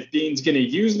 but if Beane's going to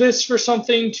use this for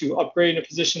something to upgrade in a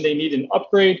position they need an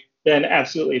upgrade, then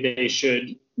absolutely they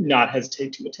should not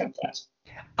hesitate to attempt that.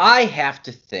 I have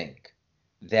to think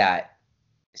that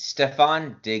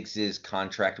Stefon Diggs'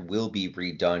 contract will be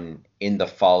redone in the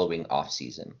following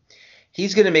offseason.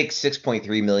 He's going to make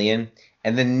 $6.3 million,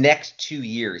 and the next 2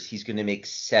 years he's going to make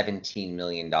 $17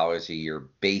 million a year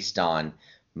based on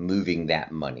moving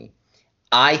that money.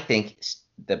 I think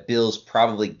the Bills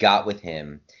probably got with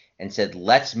him and said,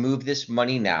 let's move this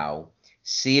money now,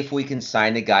 see if we can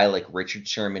sign a guy like Richard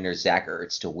Sherman or Zach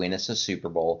Ertz to win us a Super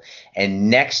Bowl. And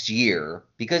next year,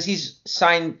 because he's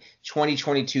signed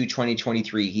 2022,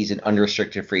 2023, he's an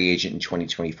unrestricted free agent in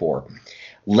 2024.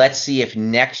 Let's see if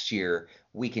next year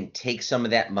we can take some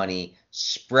of that money,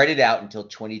 spread it out until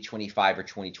 2025 or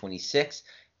 2026,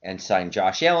 and sign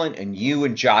Josh Allen, and you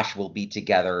and Josh will be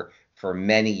together for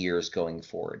many years going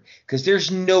forward. Because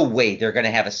there's no way they're going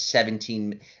to have a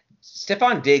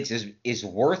Stefon Diggs is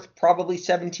worth probably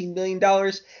 $17 million,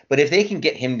 but if they can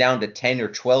get him down to $10 or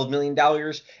 $12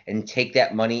 million and take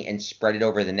that money and spread it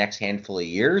over the next handful of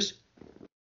years,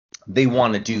 they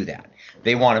want to do that.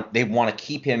 They want to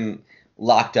keep him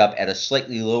locked up at a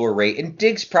slightly lower rate, and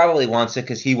Diggs probably wants it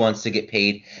because he wants to get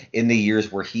paid in the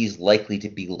years where he's likely to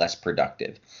be less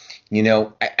productive.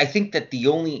 I think that the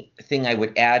only thing I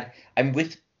would add, I'm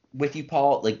with you,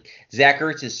 Paul. Like, Zach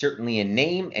Ertz is certainly a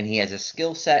name, and he has a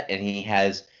skill set, and he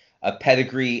has a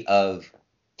pedigree of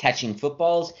catching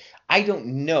footballs. I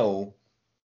don't know.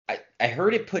 I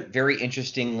heard it put very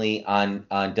interestingly on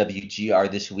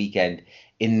WGR this weekend,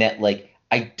 in that, like,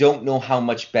 I don't know how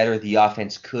much better the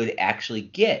offense could actually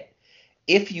get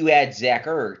if you add Zach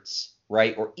Ertz,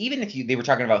 right? Or even if they were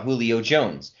talking about Julio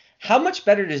Jones. How much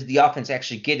better does the offense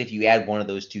actually get if you add one of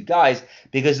those two guys?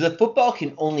 Because the football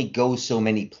can only go so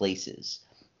many places.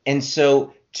 And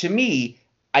so, to me,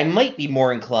 I might be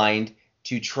more inclined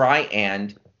to try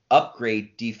and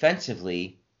upgrade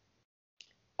defensively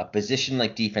a position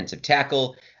like defensive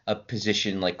tackle, a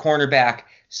position like cornerback,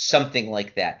 something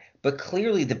like that. But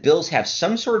clearly the Bills have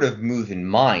some sort of move in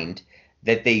mind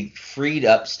that they freed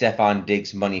up Stefon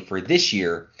Diggs money for this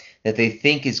year that they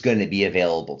think is going to be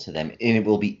available to them. And it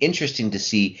will be interesting to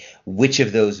see which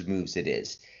of those moves it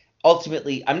is.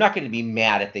 Ultimately, I'm not going to be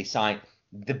mad if they sign.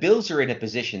 The Bills are in a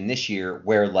position this year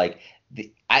where, like,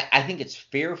 I think it's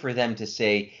fair for them to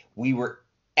say we were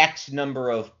X number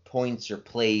of points or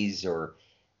plays or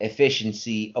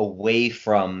efficiency away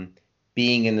from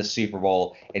being in the Super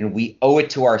Bowl, and we owe it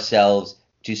to ourselves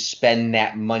to spend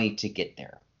that money to get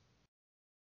there.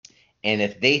 And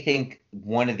if they think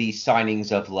one of these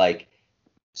signings of, like,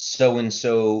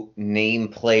 so-and-so name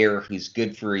player who's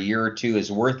good for a year or two is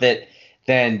worth it,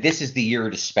 then this is the year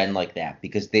to spend like that,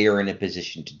 because they are in a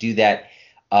position to do that.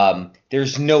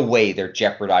 There's no way they're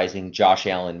jeopardizing Josh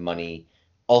Allen money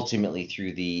ultimately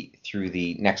through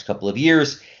the next couple of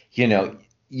years.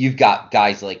 You've got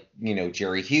guys like,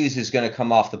 Jerry Hughes is going to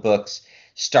come off the books.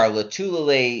 Star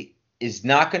Lotulelei is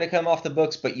not going to come off the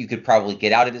books, but you could probably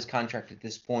get out of his contract at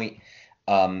this point.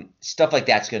 Stuff like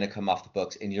that's going to come off the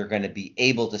books, and you're going to be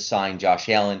able to sign Josh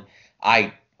Allen.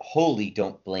 I wholly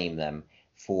don't blame them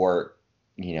for,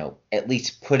 at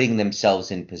least putting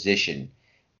themselves in position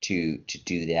to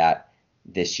do that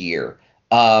this year.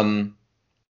 I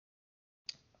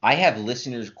have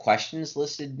listeners' questions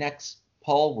listed next.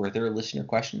 Paul, were there listener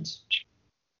questions?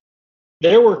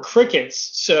 There were crickets.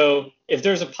 So if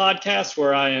there's a podcast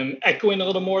where I am echoing a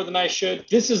little more than I should,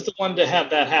 this is the one to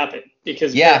have that happen.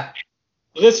 Because the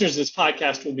listeners of this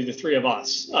podcast will be the three of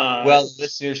us.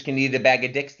 Listeners can eat a bag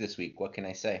of dicks this week. What can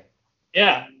I say?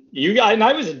 Yeah. And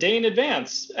I was a day in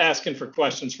advance asking for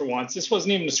questions for once. This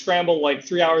wasn't even a scramble like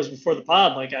 3 hours before the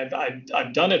pod. Like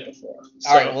I've done it before. So.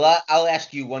 All right. Well, I'll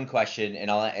ask you one question,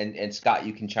 and Scott,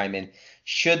 you can chime in.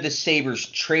 Should the Sabres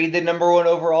trade the number 1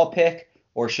 overall pick,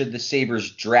 or should the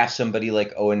Sabres draft somebody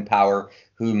like Owen Power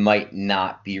who might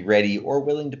not be ready or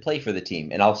willing to play for the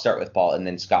team? And I'll start with Paul, and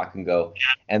then Scott can go,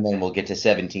 and then we'll get to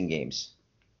 17 games.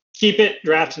 Keep it,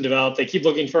 draft and develop. They keep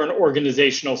looking for an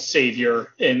organizational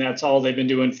savior, and that's all they've been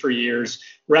doing for years.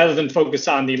 Rather than focus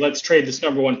on let's trade this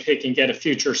number 1 pick and get a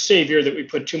future savior that we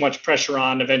put too much pressure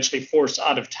on, eventually force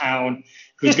out of town,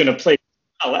 who's going to play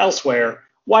elsewhere.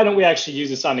 Why don't we actually use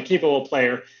this on a capable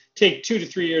player, take 2 to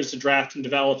 3 years to draft and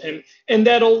develop him, and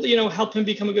that'll, help him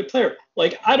become a good player.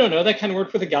 Like, I don't know, that kind of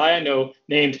worked with a guy I know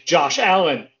named Josh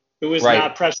Allen, who was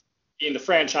not pressured in the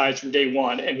franchise from day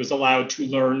one and was allowed to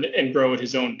learn and grow at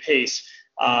his own pace,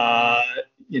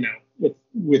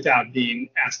 without being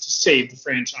asked to save the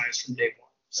franchise from day one.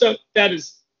 So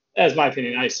that's my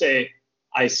opinion. I say,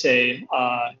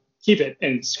 keep it.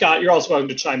 And Scott, you're also welcome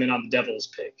to chime in on the Devils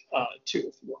pick, too,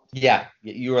 if you want. Yeah,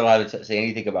 you were allowed to say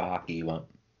anything about hockey you want.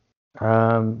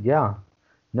 Yeah.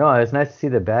 No, it's nice to see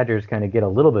the Badgers kind of get a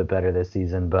little bit better this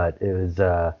season, but it was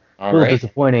a little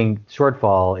disappointing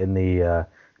shortfall in the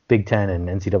Big Ten and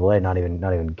NCAA, not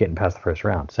even getting past the first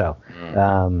round. So,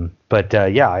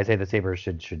 I say the Sabres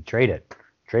should trade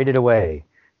it away,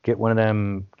 get one of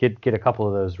them, get a couple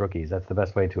of those rookies. That's the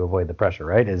best way to avoid the pressure,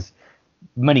 right? Is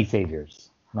many saviors,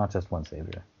 not just one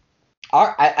savior.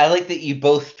 I like that you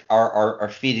both are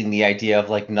feeding the idea of,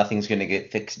 like, nothing's going to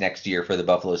get fixed next year for the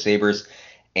Buffalo Sabres,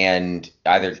 and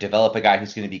either develop a guy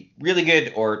who's going to be really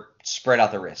good or spread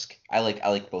out the risk. I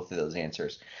like both of those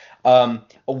answers. A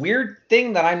weird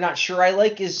thing that I'm not sure I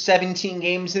like is 17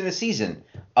 games in the season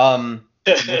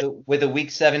with a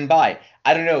week 7 bye.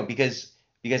 I don't know, because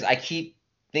I keep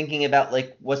thinking about,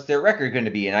 like, what's their record going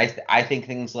to be, and I think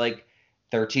things like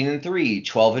 13-3,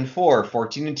 12-4,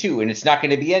 14-2, and it's not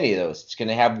going to be any of those. It's going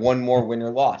to have one more win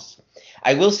or loss.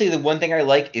 I will say the one thing I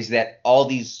like is that all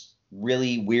these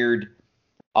really weird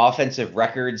offensive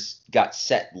records got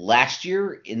set last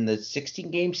year in the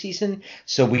 16-game season,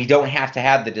 so we don't have to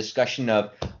have the discussion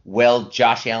of, well,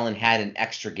 Josh Allen had an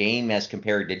extra game as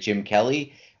compared to Jim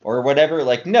Kelly or whatever.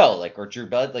 Like, no, like, or Drew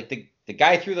Bud, like the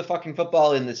guy threw the fucking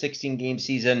football in the 16-game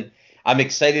season. I'm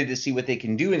excited to see what they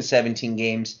can do in 17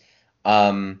 games.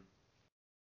 The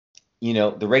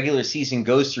regular season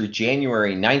goes through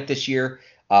January 9th this year.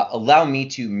 Allow me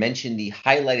to mention the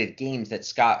highlighted games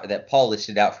that Paul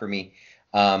listed out for me.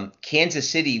 Kansas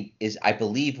City is, I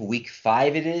believe, week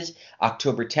 5 it is,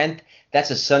 October 10th.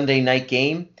 That's a Sunday night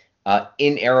game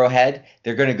in Arrowhead.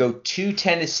 They're going to go to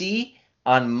Tennessee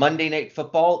on Monday Night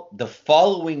Football the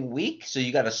following week. So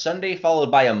you got a Sunday followed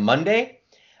by a Monday.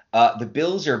 The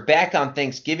Bills are back on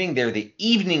Thanksgiving. They're the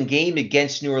evening game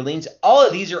against New Orleans. All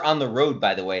of these are on the road,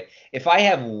 by the way. If I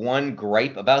have one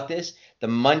gripe about this, the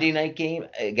Monday night game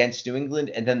against New England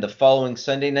and then the following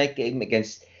Sunday night game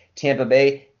against Tampa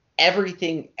Bay,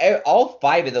 all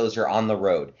 5 of those are on the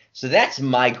road. So that's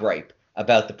my gripe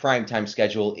about the primetime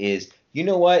schedule is, you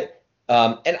know what?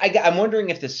 And I'm wondering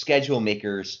if the schedule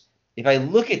makers, if I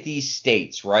look at these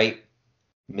states, right?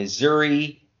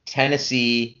 Missouri,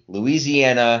 Tennessee,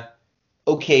 Louisiana,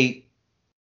 okay,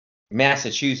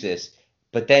 Massachusetts,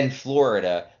 but then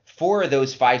Florida. 4 of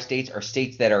those 5 states are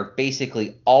states that are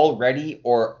basically already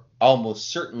or almost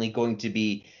certainly going to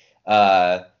be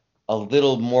a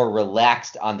little more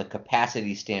relaxed on the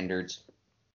capacity standards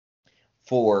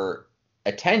for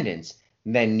attendance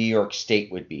than New York State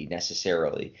would be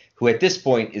necessarily, who at this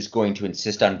point is going to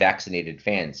insist on vaccinated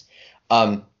fans.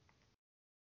 But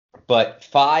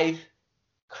 5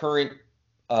 current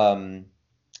primetime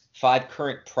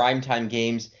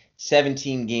games,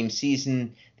 17-game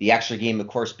season, the extra game, of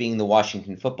course, being the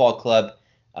Washington Football Club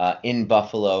in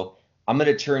Buffalo. I'm going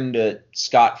to turn to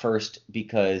Scott first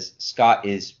because Scott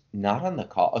is not on the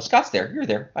call. Oh, Scott's there. You're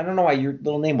there. I don't know why your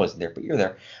little name wasn't there, but you're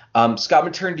there. Scott, I'm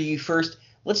going to turn to you first.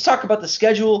 Let's talk about the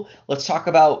schedule. Let's talk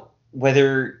about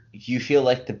whether you feel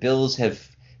like the Bills have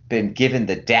been given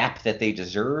the dap that they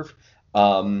deserve.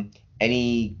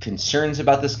 Any concerns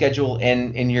about the schedule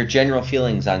and your general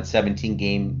feelings on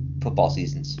 17-game football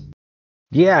seasons?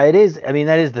 Yeah, it is. I mean,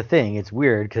 that is the thing. It's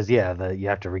weird because you have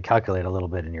to recalculate a little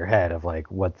bit in your head of like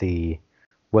what the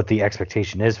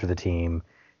expectation is for the team.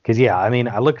 Because I mean,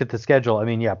 I looked at the schedule. I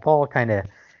mean, Paul kind of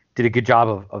did a good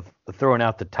job of throwing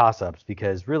out the toss-ups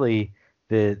because really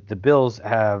the Bills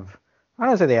have, I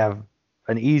don't say they have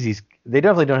an easy. They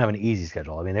definitely don't have an easy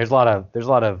schedule. I mean, there's a lot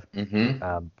of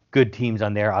good teams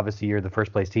on there. Obviously, you're the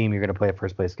first place team. You're going to play a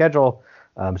first place schedule,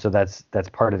 so that's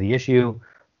part of the issue.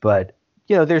 But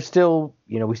there's still,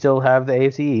 we still have the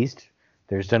AFC East.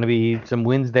 There's going to be some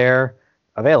wins there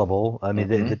available. I mean,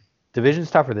 the division's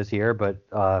tougher this year, but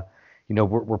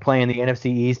we're playing the NFC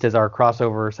East as our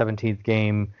crossover 17th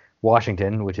game,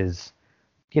 Washington, which is,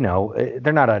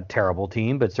 they're not a terrible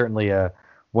team, but certainly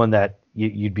one that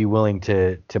you'd be willing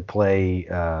to play.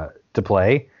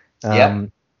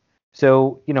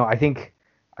 So I think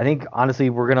honestly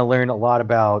we're gonna learn a lot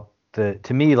about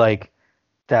to me like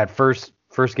that first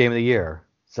game of the year,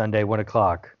 Sunday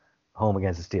 1:00, home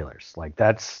against the Steelers. Like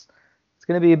it's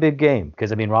gonna be a big game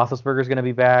because I mean Roethlisberger's gonna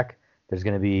be back. There's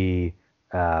gonna be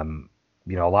a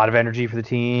lot of energy for the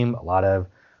team.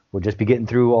 We'll just be getting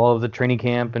through all of the training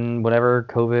camp and whatever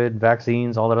COVID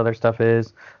vaccines, all that other stuff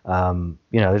is. There's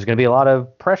going to be a lot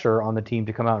of pressure on the team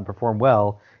to come out and perform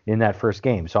well in that first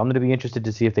game. So I'm going to be interested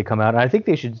to see if they come out. And I think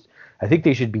they should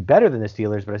be better than the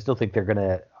Steelers, but I still think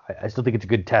it's a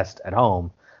good test at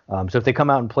home. So if they come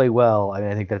out and play well, I mean,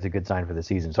 I think that's a good sign for the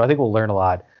season. So I think we'll learn a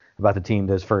lot about the team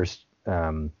those first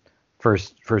 2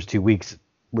 weeks,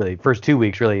 really,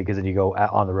 because then you go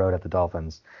on the road at the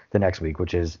Dolphins the next week,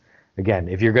 which is, again,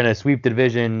 if you're going to sweep the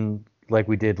division like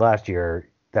we did last year,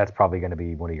 that's probably going to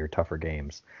be one of your tougher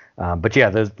games. But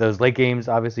those late games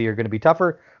obviously are going to be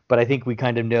tougher. But I think we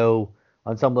kind of know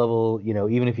on some level,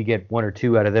 even if you get 1 or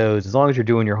 2 out of those, as long as you're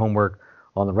doing your homework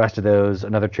on the rest of those.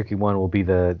 Another tricky one will be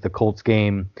the Colts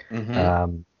game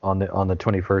on the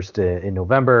 21st in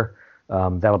November.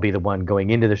 That'll be the one going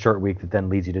into the short week that then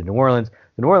leads you to New Orleans.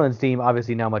 The New Orleans team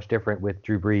obviously now much different with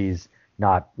Drew Brees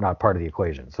not part of the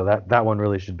equation. So that one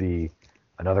really should be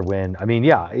another win. I mean,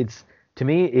 to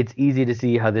me it's easy to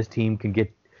see how this team can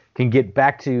get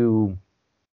back to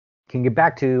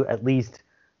at least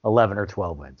 11 or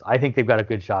 12 wins. I think they've got a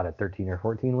good shot at 13 or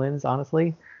 14 wins,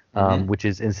 honestly, which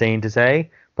is insane to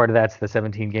say. Part of that's the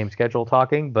 17-game schedule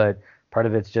talking, but part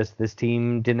of it's just this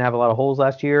team didn't have a lot of holes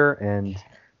last year, and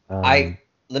let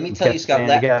me tell you,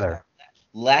 Scott,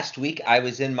 last week I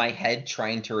was in my head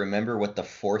trying to remember what the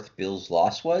 4th Bills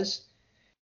loss was,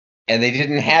 and they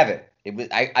didn't have it.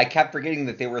 I kept forgetting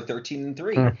that they were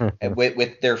 13-3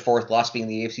 with their fourth loss being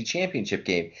the AFC Championship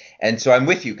game. And so I'm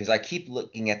with you because I keep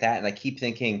looking at that and I keep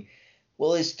thinking,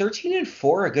 well, is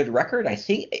 13-4 a good record? I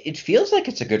think it feels like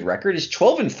it's a good record. Is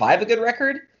 12-5 a good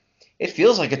record? It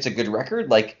feels like it's a good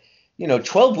record. Like,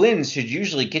 12 wins should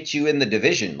usually get you in the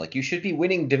division. Like, you should be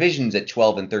winning divisions at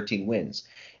 12 and 13 wins.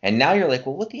 And now you're like,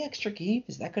 well, with the extra game,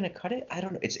 is that going to cut it? I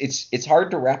don't know. It's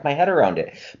hard to wrap my head around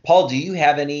it. Paul, do you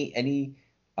have any?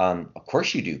 Of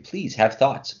course you do. Please have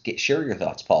thoughts. Share your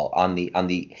thoughts, Paul, on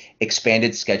the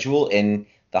expanded schedule and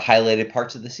the highlighted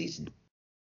parts of the season.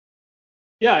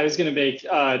 Yeah, I was going to make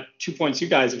 2 points you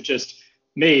guys have just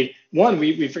made. One,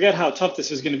 we forget how tough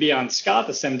this is going to be on Scott,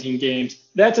 the 17 games.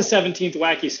 That's a 17th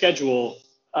wacky schedule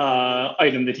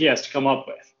item that he has to come up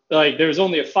with. Like, there's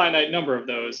only a finite number of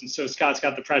those, and so Scott's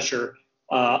got the pressure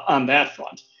on that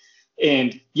front.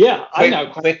 And yeah, I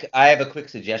have a quick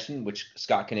suggestion, which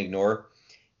Scott can ignore.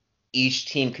 Each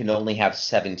team can only have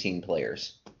 17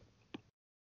 players.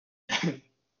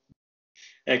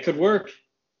 It could work.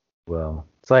 Well,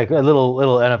 it's like a little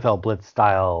NFL blitz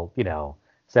style,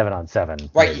 7-on-7.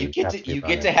 Right, you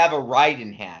get to have a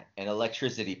Raiden hat and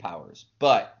electricity powers,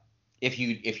 but if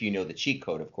you know the cheat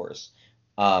code, of course.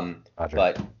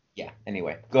 But yeah,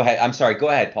 anyway, go ahead. I'm sorry. Go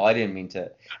ahead, Paul. I did mean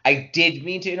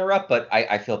to interrupt, but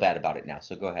I feel bad about it now.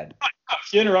 So go ahead.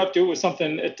 If you interrupt, do it with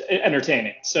something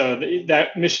entertaining. So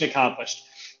that mission accomplished.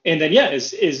 And then, yeah,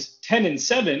 is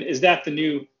 10-7? Is that the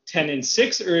new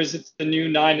 10-6, or is it the new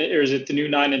 9? Or is it the new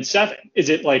 9-7? Is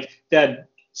it like that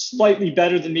slightly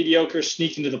better than mediocre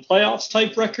sneak into the playoffs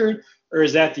type record, or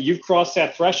is that you've crossed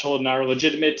that threshold and are a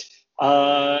legitimate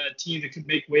team that could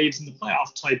make waves in the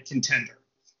playoff type contender?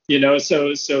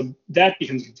 So that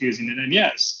becomes confusing. And then,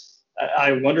 yes,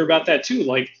 I wonder about that too.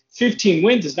 Like, 15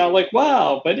 wins is not like,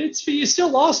 wow, but you still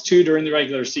lost 2 during the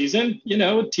regular season.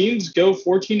 Teams go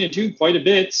 14-2 quite a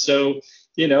bit. So,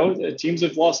 teams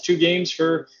have lost 2 games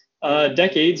for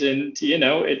decades, and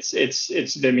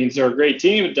that means they're a great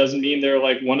team. It doesn't mean they're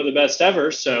like one of the best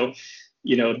ever. So,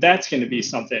 that's going to be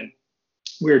something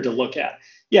weird to look at.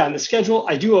 Yeah, on the schedule,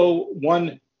 I do owe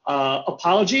one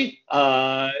apology,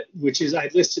 which is I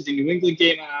listed the New England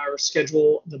game on our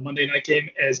schedule, the Monday night game,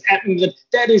 as at New England.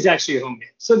 That is actually a home game.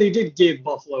 So they did give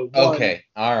Buffalo one. Okay.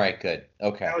 All right. Good.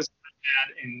 Okay. That was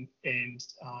bad in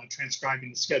transcribing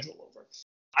the schedule over.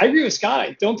 I agree with Scott.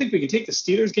 I don't think we can take the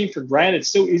Steelers game for granted.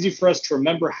 It's so easy for us to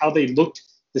remember how they looked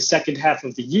the second half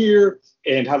of the year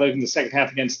and how they looked in the second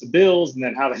half against the Bills, and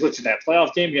then how they looked in that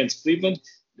playoff game against Cleveland.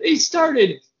 They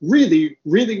started really,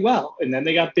 really well, and then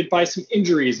they got bit by some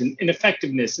injuries and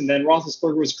ineffectiveness, and then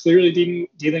Roethlisberger was clearly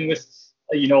dealing with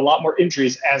a lot more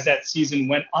injuries as that season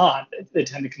went on. They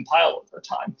tend to compile over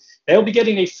time. They'll be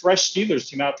getting a fresh Steelers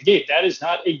team out the gate. That is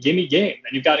not a gimme game.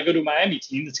 Then you've got to go to a Miami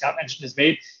team that Scott mentioned has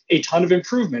made a ton of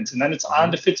improvements, and then it's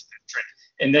on to Fitzpatrick,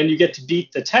 and then you get to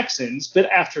beat the Texans. But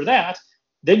after that,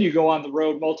 then you go on the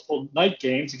road multiple night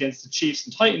games against the Chiefs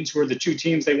and Titans, who are the 2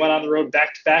 teams they went on the road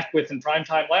back-to-back with in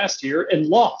primetime last year and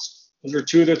lost. Those are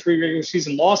 2 of their 3 regular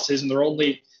season losses, and they're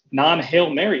only non-Hail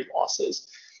Mary losses.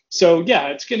 So, yeah,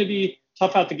 it's going to be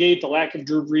tough out the gate. The lack of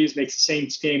Drew Brees makes the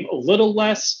Saints game a little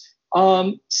less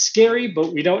scary,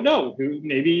 but we don't know.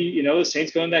 Maybe, the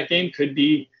Saints going in that game could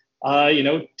be,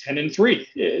 10-3.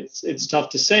 It's tough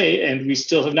to say, and we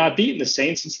still have not beaten the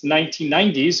Saints since the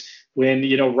 1990s, when,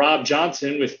 Rob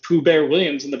Johnson with Pooh Bear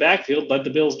Williams in the backfield led the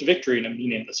Bills to victory in a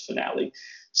meaningless finale.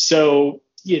 So,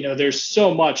 there's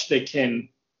so much that can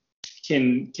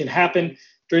happen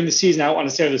during the season. I don't want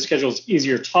to say the schedule is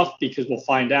easy or tough, because we'll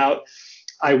find out.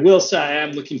 I will say I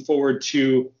am looking forward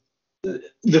to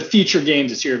the feature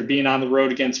games this year, to being on the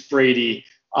road against Brady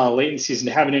late in the season,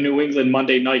 to having a New England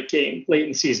Monday night game late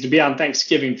in the season, to be on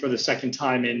Thanksgiving for the second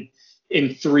time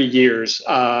in 3 years.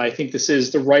 I think this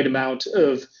is the right amount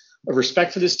of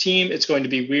respect for this team. It's going to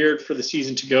be weird for the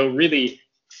season to go really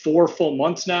 4 full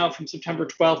months now, from September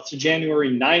 12th to January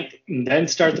 9th, and then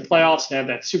start the playoffs and have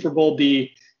that Super Bowl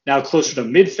be now closer to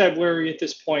mid-February at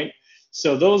this point.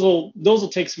 So those will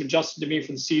take some adjustment to me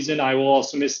for the season. I will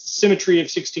also miss the symmetry of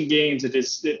 16 games. It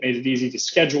made it easy to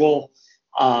schedule.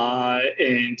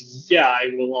 And yeah,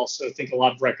 I will also think a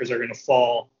lot of records are going to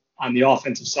fall on the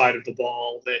offensive side of the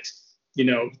ball that,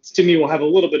 to me, will have a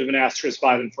little bit of an asterisk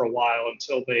by them for a while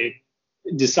until they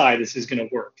decide this is going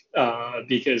to work.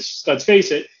 Because let's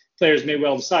face it, players may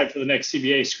well decide for the next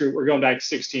CBA, screw, we're going back to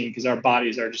 16 because our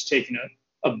bodies are just taking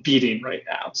a beating right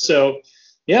now. So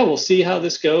yeah, we'll see how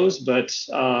this goes. But,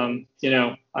 I'm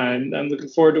looking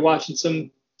forward to watching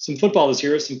some football this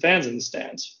year with some fans in the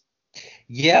stands.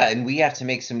 Yeah, and we have to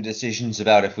make some decisions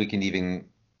about if we can even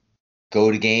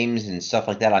go to games and stuff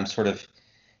like that. I'm sort of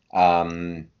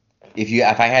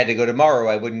if I had to go tomorrow,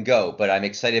 I wouldn't go. But I'm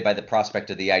excited by the prospect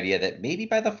of the idea that maybe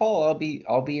by the fall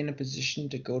I'll be in a position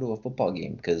to go to a football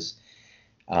game because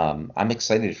I'm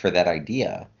excited for that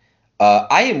idea.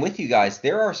 I am with you guys.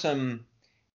 There are some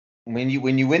when you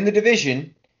win the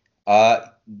division,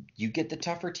 you get the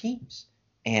tougher teams,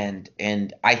 and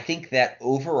I think that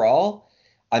overall,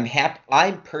 I'm happy.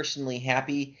 I'm personally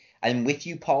happy. I'm with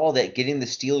you, Paul, that getting the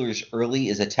Steelers early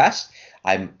is a test.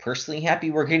 I'm personally happy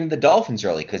we're getting the Dolphins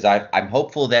early because I'm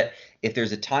hopeful that if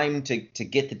there's a time to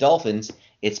get the Dolphins,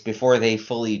 it's before they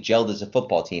fully gelled as a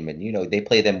football team. And they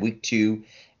play them week 2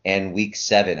 and week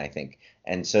 7, I think.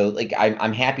 And so like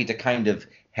I'm happy to kind of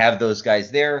have those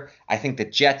guys there. I think the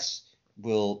Jets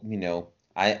will,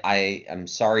 I am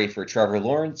sorry for Trevor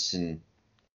Lawrence and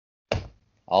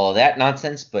all of that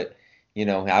nonsense, but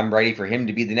I'm ready for him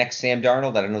to be the next Sam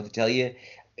Darnold. I don't know what to tell you.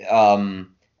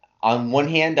 On one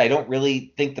hand, I don't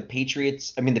really think the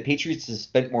Patriots have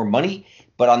spent more money,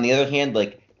 but on the other hand,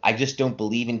 like I just don't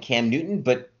believe in Cam Newton.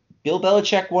 But Bill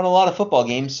Belichick won a lot of football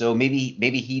games, so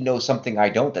maybe he knows something I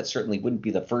don't. That certainly wouldn't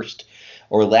be the first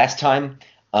or last time.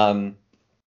 And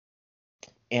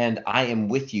I am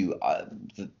with you.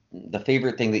 The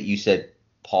favorite thing that you said,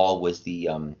 Paul, was the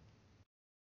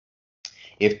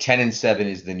if 10-7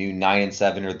 is the new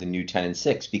 9-7 or the new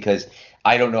 10-6, because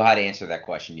I don't know how to answer that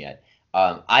question yet.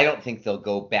 I don't think they'll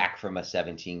go back from a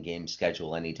 17-game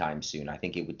schedule anytime soon. I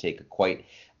think it would take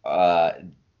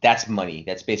that's money.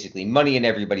 That's basically money in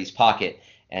everybody's pocket,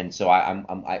 and so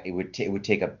it would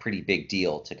take a pretty big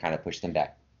deal to kind of push them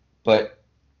back. But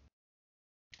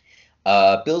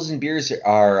Bills and Beers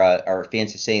are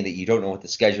fans of saying that you don't know what the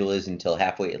schedule is until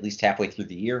at least halfway through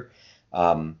the year,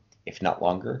 if not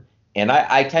longer. And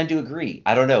I tend to agree.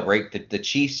 I don't know, right? The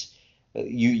Chiefs,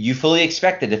 you fully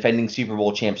expect the defending Super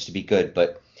Bowl champs to be good,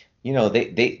 but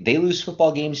they lose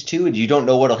football games too, and you don't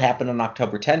know what'll happen on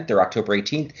October 10th or October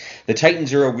 18th. The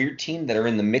Titans are a weird team that are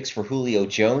in the mix for Julio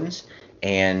Jones,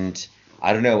 and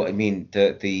I don't know. I mean,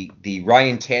 the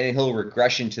Ryan Tannehill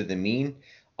regression to the mean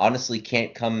honestly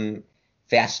can't come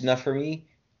fast enough for me.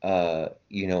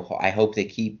 I hope they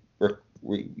keep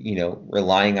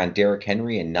relying on Derrick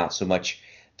Henry and not so much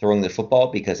throwing the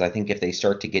football, because I think if they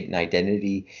start to get an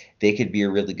identity, they could be a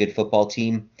really good football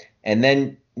team. And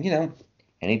then,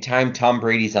 anytime Tom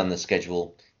Brady's on the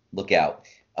schedule, look out.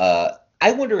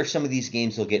 I wonder if some of these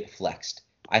games will get flexed.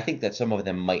 I think that some of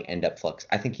them might end up flexed.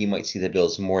 I think you might see the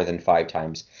Bills more than 5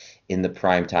 times in the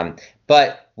prime time.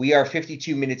 But we are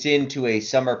 52 minutes into a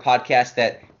summer podcast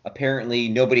that apparently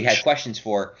nobody had questions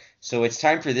for. So it's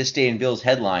time for This Day in Bills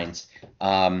headlines,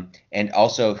 and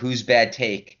also Who's Bad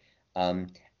Take.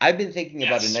 I've been thinking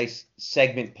about a nice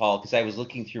segment, Paul, because I was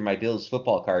looking through my Bills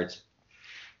football cards.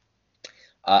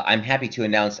 I'm happy to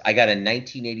announce I got a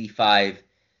 1985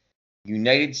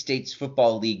 United States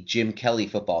Football League Jim Kelly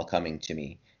football coming to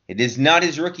me. It is not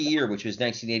his rookie year, which was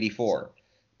 1984,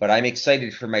 but I'm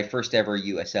excited for my first ever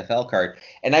USFL card.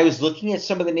 And I was looking at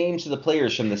some of the names of the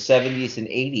players from the 70s and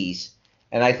 80s,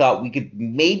 and I thought we could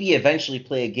maybe eventually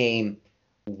play a game,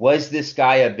 was this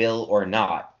guy a Bill or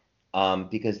not?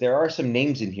 Because there are some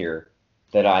names in here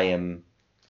that I am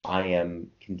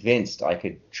convinced I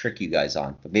could trick you guys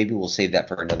on, but maybe we'll save that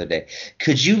for another day.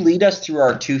 Could you lead us through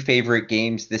our 2 favorite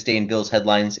games, This Day in Bills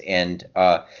headlines and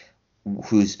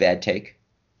Who's Bad Take?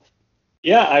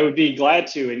 Yeah, I would be glad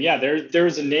to. And yeah, there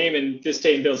was a name in This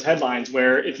Day in Bills headlines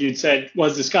where if you'd said,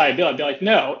 was this guy a Bill? I'd be like,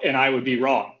 no, and I would be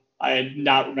wrong. I had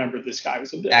not remembered this guy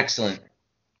was a Bill. Excellent.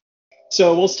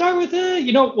 So we'll start with,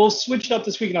 we'll switch it up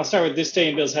this week, and I'll start with This Day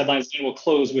in Bills headlines, and we'll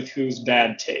close with Who's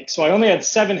Bad Take. So I only had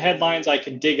 7 headlines I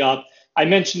could dig up. I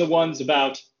mentioned the ones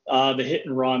about the hit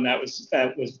and run. That was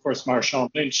of course, Marshawn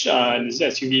Lynch and his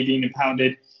SUV being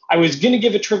impounded. I was going to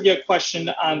give a trivia question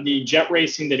on the jet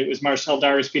racing, that it was Marcel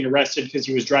Darius being arrested because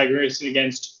he was drag racing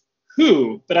against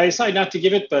who, but I decided not to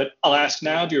give it, but I'll ask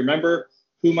now. Do you remember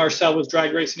who Marcel was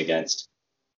drag racing against?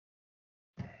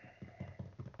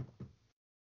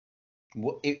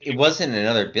 It wasn't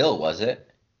another Bill, was it?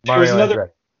 Mario. It was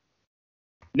another.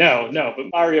 No, but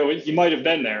Mario, you might have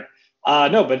been there.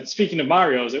 No, but speaking of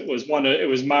Mario's, it was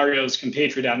Mario's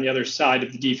compatriot on the other side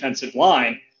of the defensive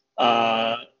line,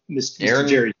 Mr.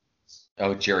 Jerry.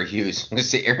 Oh, Jerry Hughes. I'm going to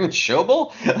say Aaron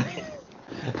Schobel?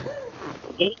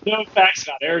 No facts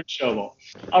about Aaron Schobel.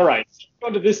 All right, so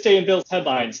go to This Day in Bills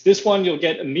headlines. This one you'll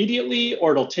get immediately,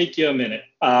 or it'll take you a minute.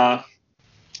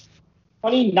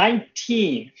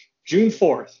 2019. June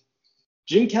 4th,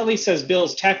 Jim Kelly says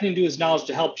Bills tapping into his knowledge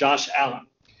to help Josh Allen.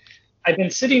 I've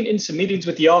been sitting in some meetings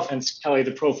with the offense, Kelly,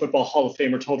 the Pro Football Hall of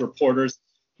Famer, told reporters.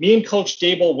 Me and Coach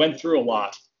Dable went through a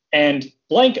lot. And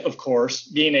blank, of course,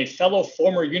 being a fellow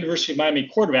former University of Miami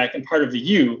quarterback and part of the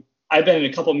U, I've been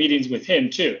in a couple meetings with him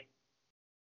too.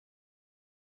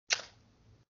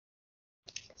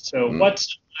 So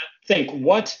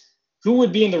who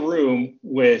would be in the room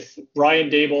with Brian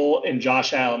Dable and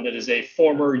Josh Allen that is a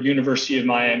former University of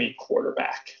Miami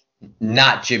quarterback?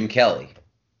 Not Jim Kelly.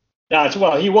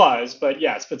 Well, he was, but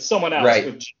someone else.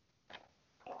 Right.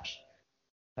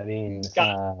 I mean,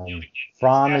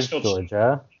 Fromm is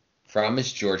Georgia. Fromm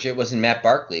is Georgia. It wasn't Matt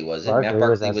Barkley, was it? Barkley Matt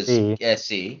Barkley was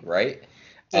SC, right?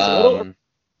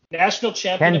 National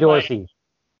champion. Ken Dorsey.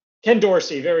 Ken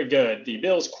Dorsey, very good. The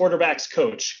Bills quarterbacks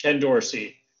coach, Ken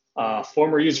Dorsey,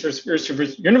 former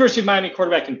University of Miami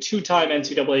quarterback and two-time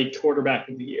NCAA quarterback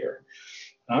of the year.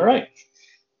 All right.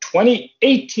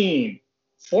 2018,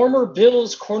 former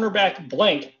Bills cornerback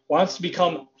blank wants to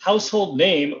become household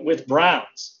name with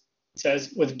Browns. It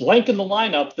says, with blank in the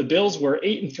lineup, the Bills were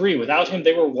 8-3. Without him,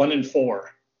 they were 1-4.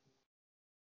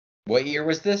 What year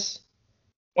was this?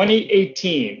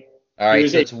 2018. All right,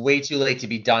 so it's way too late to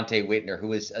be Dante Whitner,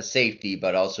 who is a safety,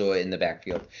 but also in the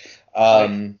backfield.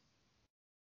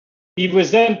 He was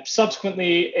then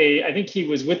subsequently I think he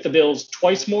was with the Bills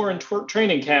twice more in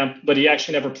training camp, but he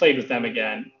actually never played with them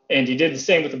again. And he did the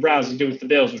same with the Browns as he did with the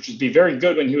Bills, which would be very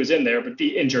good when he was in there, but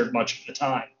be injured much of the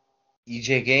time.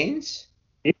 EJ Gaines?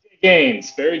 EJ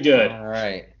Gaines, very good. All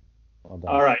right.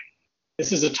 All right.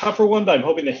 This is a tougher one, but I'm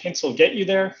hoping the hints will get you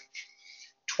there.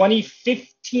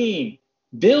 2015.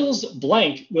 Bills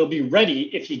blank will be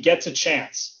ready if he gets a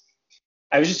chance.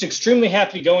 I was just extremely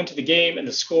happy to go into the game, and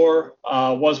the score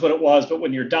was what it was. But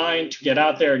when you're dying to get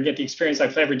out there and get the experience, I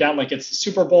play every down like it's the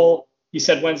Super Bowl. He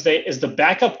said Wednesday, is the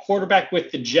backup quarterback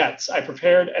with the Jets. I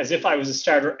prepared as if I was a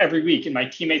starter every week, and my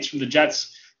teammates from the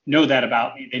Jets know that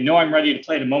about me. They know I'm ready to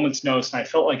play at a moment's notice, and I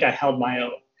felt like I held my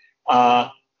own.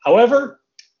 However,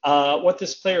 what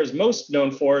this player is most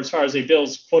known for, as far as a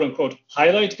Bills quote-unquote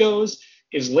highlight goes,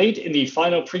 is late in the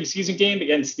final preseason game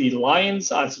against the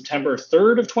Lions on September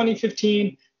 3rd of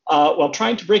 2015. While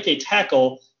trying to break a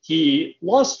tackle, he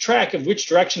lost track of which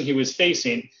direction he was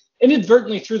facing,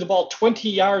 inadvertently threw the ball 20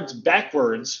 yards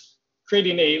backwards,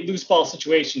 creating a loose ball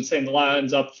situation, setting the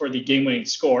Lions up for the game-winning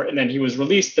score, and then he was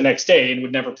released the next day and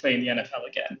would never play in the NFL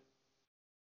again.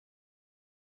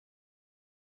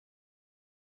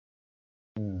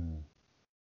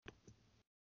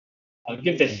 I'll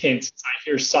give the hint since I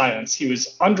hear silence. He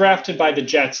was undrafted by the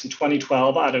Jets in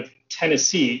 2012 out of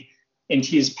Tennessee, and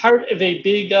he's part of a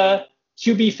big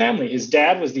QB family. His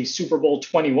dad was the Super Bowl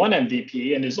 21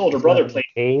 MVP, and his older brother played.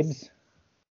 Abe's?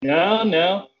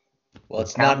 No. Well,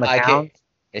 it's not AK.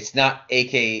 It's not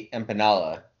AK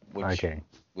Empanala,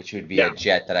 which would be a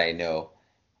Jet that I know.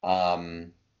 Right.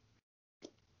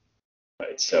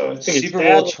 So I think Super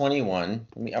Bowl 21.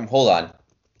 Hold on.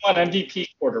 One MVP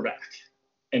quarterback.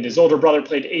 And his older brother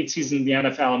played 8 seasons in the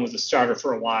NFL and was a starter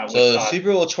for a while. So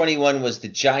Super Bowl 21 was the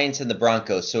Giants and the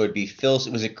Broncos. So it'd be Phil.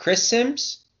 Was it Chris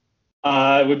Sims?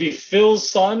 It would be Phil's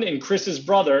son and Chris's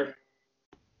brother.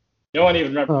 No one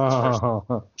even remembers his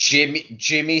first.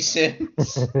 Jimmy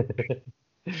Sims.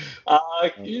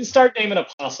 You start naming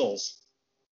apostles.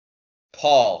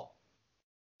 Paul.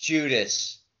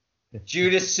 Judas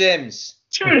Sims.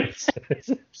 Judas.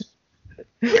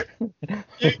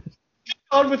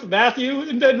 On with Matthew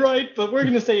and Ben Wright, but we're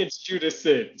going to say it's Judas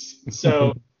Sims.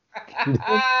 So,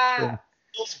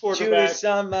 Judas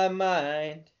on my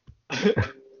mind.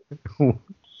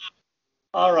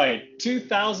 All right,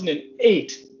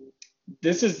 2008.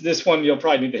 This one you'll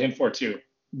probably need the hint for too.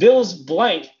 Bills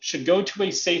blank should go to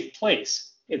a safe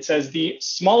place. It says the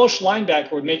smallish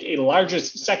linebacker would make a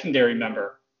largest secondary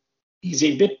member. He's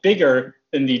a bit bigger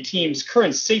than the team's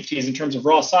current safeties in terms of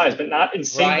raw size, but not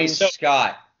insanely so.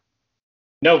 Scott.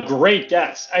 No, great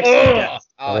guess. Excellent guess.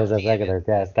 That is a regular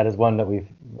guess. That is one that we've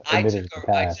admitted in the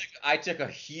past. I took a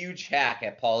huge hack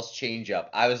at Paul's changeup.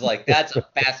 I was like, that's a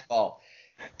fastball.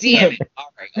 Damn it.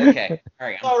 All right, okay. All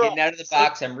right, I'm getting out of the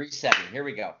box. I'm resetting. Here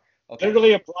we go. Okay.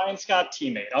 Literally a Brian Scott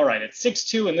teammate. All right, at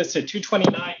 6'2", and this is at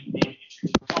 229, and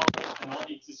all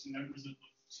the existing members of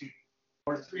the 2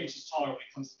 or 3 inches taller when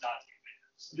it comes to Dante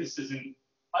Whitner. So this is an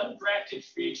undrafted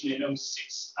free agent in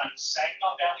 06 out of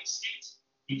Saginaw Valley State.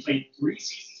 He played 3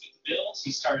 seasons with the Bills.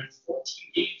 He started 14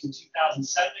 games in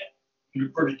 2007. He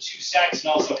recorded 2 sacks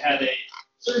and also had a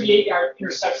 38-yard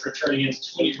interception return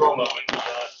against Tony Romo in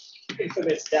the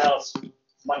infamous Dallas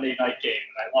Monday night game.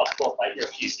 And I lost both my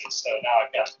earpieces, so now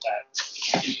I've got that.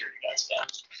 I can hear you guys now.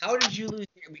 How did you lose?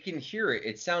 We can hear it.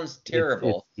 It sounds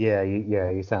terrible.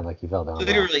 You sound like you fell down.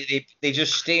 Literally, they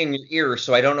just stay in your ear,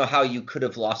 so I don't know how you could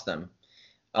have lost them.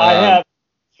 I have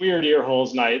weird ear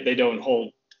holes, and they don't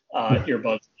hold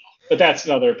earbuds. But that's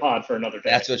another pod for another day.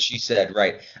 That's what she said,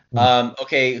 right?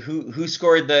 Okay, who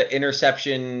scored the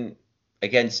interception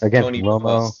against Tony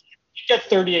Romo? He got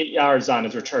 38 yards on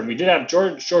his return. We did have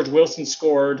George Wilson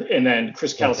scored, and then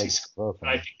Chris Kelsey scored.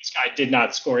 I think this guy did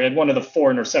not score. He had one of the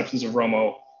 4 interceptions of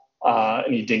Romo,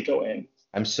 and he didn't go in.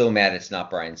 I'm so mad it's not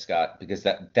Brian Scott, because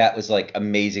that was like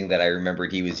amazing that I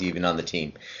remembered he was even on the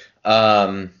team.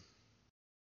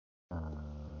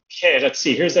 Okay, let's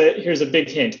see. Here's a big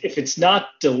hint. If it's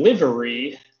not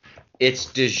delivery, it's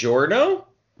DiGiorno?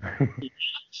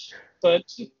 But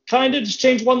kind of just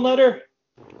change one letter.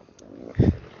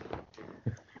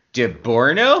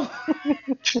 DeBorno?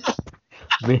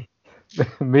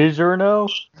 Misurno?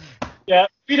 Yeah,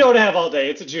 we don't have all day.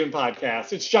 It's a June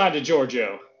podcast. It's John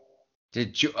DeGiorgio.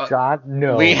 John?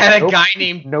 No. We had a guy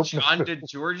named John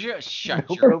DeGiorgio? Shut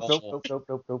your hole.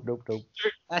 Nope.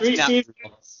 That's 3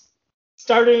 seasons.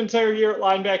 Started an entire year at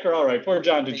linebacker. All right, poor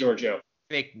John DeGiorgio.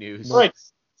 Fake news. All right.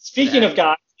 Speaking of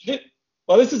guys,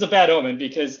 well, this is a bad omen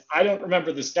because I don't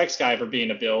remember this next guy ever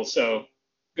being a Bill. So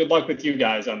good luck with you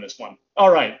guys on this one. All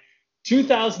right.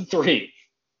 2003.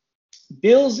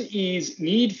 Bills ease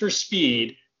need for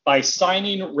speed by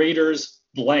signing Raiders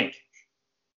blank.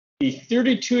 The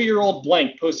 32-year-old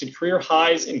blank posted career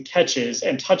highs in catches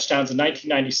and touchdowns in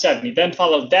 1997. He then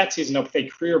followed that season up with a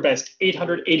career best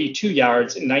 882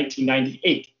 yards in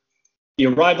 1998. The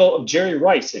arrival of Jerry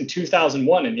Rice in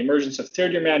 2001 and the emergence of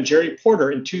third-year man Jerry Porter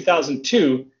in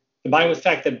 2002, combined with the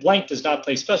fact that blank does not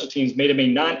play special teams, made him a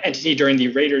non-entity during the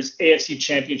Raiders' AFC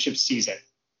Championship season.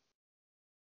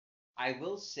 I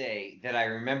will say that I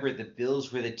remember the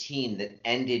Bills were the team that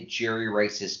ended Jerry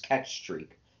Rice's catch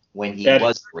streak when he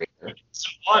was a Raider.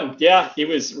 Yeah,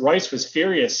 Rice was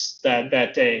furious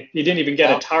that day. He didn't even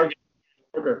get a target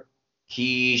order.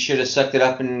 He should have sucked it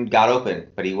up and got open,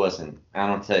 but he wasn't. I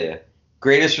don't tell you.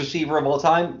 Greatest receiver of all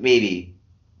time? Maybe.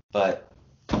 But,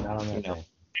 I don't know.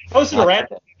 Posted a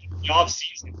rant in the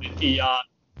offseason that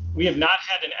we have not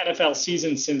had an NFL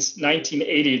season since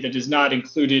 1980 that has not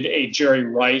included a Jerry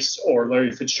Rice or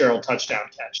Larry Fitzgerald touchdown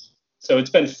catch. So it's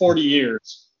been 40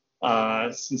 years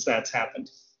since that's happened.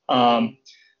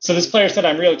 So this player said,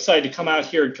 I'm real excited to come out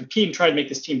here and compete and try to make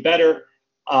this team better.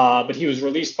 But he was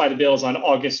released by the Bills on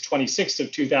August 26th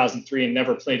of 2003 and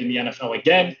never played in the NFL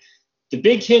again. The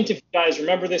big hint, if you guys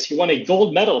remember this, he won a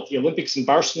gold medal at the Olympics in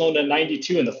Barcelona in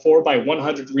 92 in the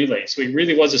 4x100 relay. So he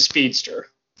really was a speedster.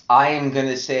 I am going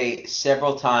to say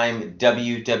several-time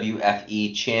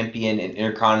WWFE champion and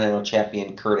Intercontinental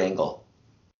champion Kurt Angle,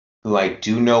 who I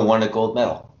do know won a gold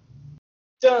medal.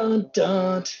 Dun,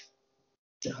 dun,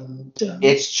 dun, dun.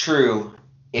 It's true.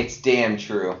 It's damn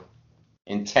true.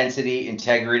 Intensity,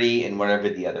 integrity, and whatever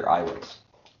the other I was.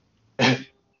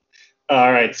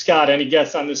 All right, Scott, any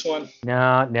guess on this one? No.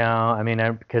 I mean,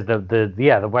 because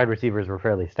the wide receivers were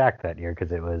fairly stacked that year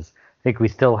because it was, I think we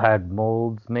still had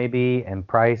Moulds maybe and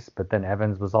Price, but then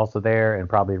Evans was also there and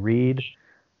probably Reed.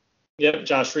 Yep,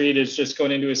 Josh Reed is just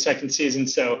going into his second season.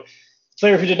 So,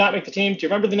 player who did not make the team. Do you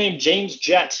remember the name James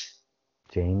Jett?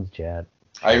 James Jett.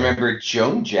 I remember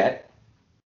Joan Jett.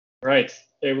 Right.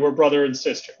 They were brother and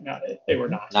sister. No, they were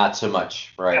not. Not so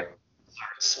much. Right.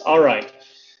 All right.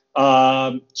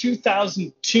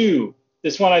 2002.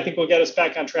 This one I think will get us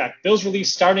back on track. Bills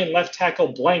released starting left tackle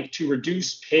blank to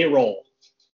reduce payroll.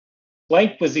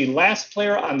 Blank was the last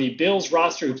player on the Bills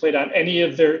roster who played on any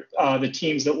of the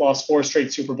teams that lost 4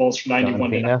 straight Super Bowls from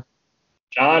 91 to 9.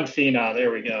 John Fina.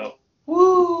 There we go.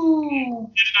 Woo!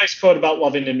 Did a nice quote about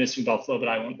loving and missing Buffalo, but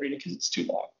I won't read it because it's too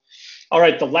long. All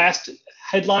right, the last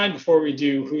headline before we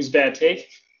do Who's Bad Take.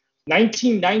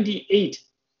 1998,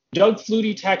 Doug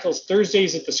Flutie tackles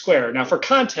Thursdays at the Square. Now, for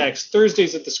context,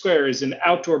 Thursdays at the Square is an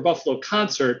outdoor Buffalo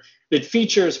concert that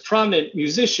features prominent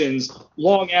musicians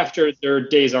long after their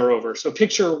days are over. So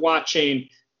picture watching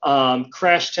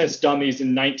Crash Test Dummies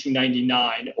in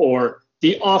 1999 or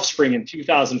The Offspring in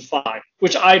 2005,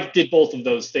 which I did both of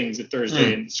those things at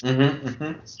Thursday in the Square.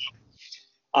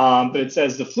 But it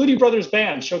says the Flutie Brothers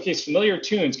Band showcased familiar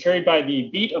tunes carried by the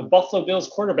beat of Buffalo Bills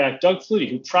quarterback Doug Flutie,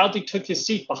 who proudly took his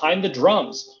seat behind the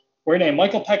drums. Wearing a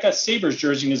Michael Pekka Sabres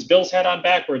jersey and his Bills hat on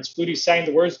backwards, Flutie sang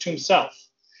the words to himself.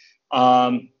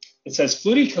 It says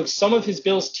Flutie took some of his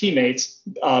Bills teammates,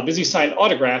 busy signing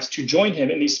autographs, to join him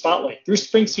in the spotlight. Bruce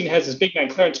Springsteen has his big man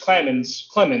Clarence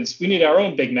Clemens. We need our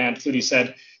own big man, Flutie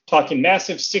said, talking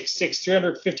massive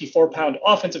 6'6", 354-pound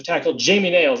offensive tackle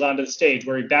Jamie Nails onto the stage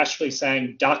where he bashfully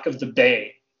sang Dock of the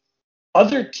Bay.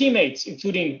 Other teammates,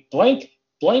 including blank,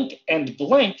 blank, and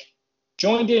blank,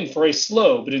 joined in for a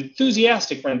slow but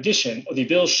enthusiastic rendition of the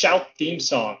Bills' Shout theme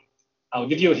song. I'll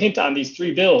give you a hint on these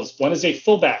 3 Bills. One is a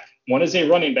fullback, one is a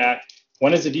running back,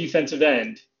 one is a defensive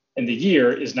end. and the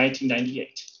year is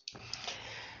 1998.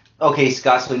 Okay,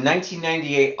 Scott. So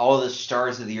 1998, all the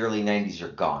stars of the early 90s are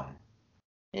gone.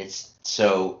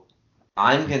 So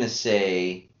I'm gonna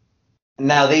say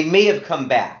now they may have come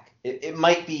back. It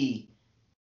might be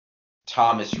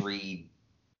Thomas Reed,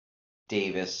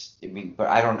 Davis. I mean, but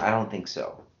I don't think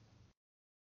so.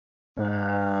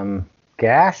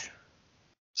 Gash?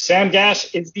 Sam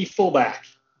Gash is the fullback.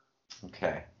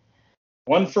 Okay.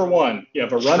 1 for 1. You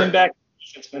have a running back,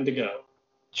 defenseman to go.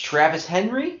 Travis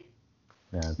Henry?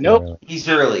 No, Nope. early. He's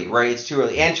early, right? It's too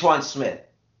early. Antoine Smith.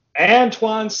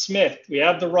 Antoine Smith. We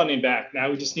have the running back. Now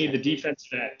we just need the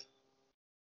defensive end.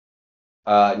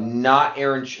 Not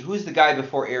Aaron. Who's the guy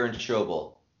before Aaron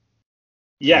Schobel?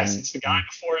 Yes, it's the guy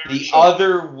before Aaron The Schobel.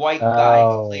 other white guy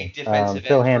who played defensive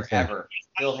Phil end Hansen. forever.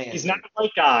 Phil Hansen. He's not a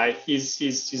white guy.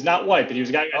 He's not white, but he was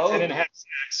a guy who got 10 and a half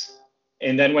sacks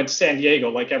and then went to San Diego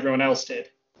like everyone else did.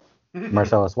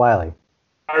 Marcellus Wiley.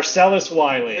 Marcellus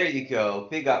Wiley. There you go.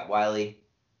 Big up, Wiley.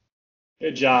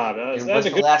 Good job. And That was what's a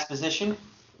the good. last position?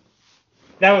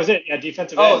 That was it. Yeah,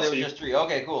 defensive Oh, end. there So were just 3.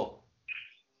 Okay, cool.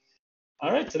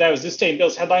 all right, so that was This Day in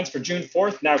Bills headlines for June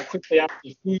 4th. Now quickly on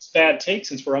to Who's Bad Take,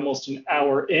 since we're almost an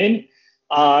hour in.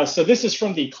 So this is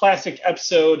from the classic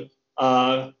episode,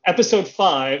 episode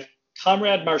 5,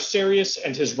 Comrade Marcerius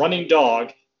and His Running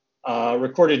Dog,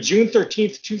 recorded June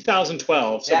 13th,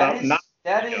 2012. So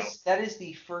That is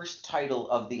the first title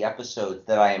of the episode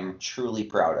that I am truly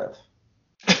proud of.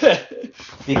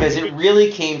 Because it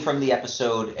really came from the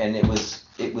episode, and it was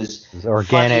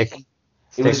organic. funny.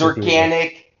 It was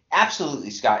organic.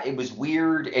 Absolutely, Scott. It was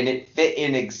weird, and it fit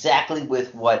in exactly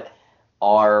with what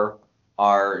our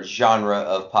genre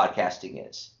of podcasting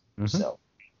is. Mhm. So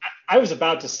I was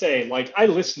about to say, like, I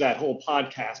listened to that whole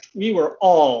podcast. We were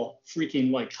all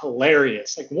freaking like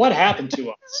hilarious. Like, what happened to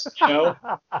us? You know?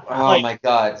 oh my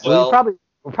God. Well, Well,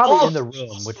 we're probably in the room,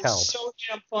 which it was helps. So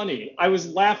damn funny. I was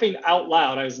laughing out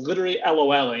loud. I was literally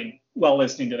LOLing while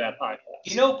listening to that podcast.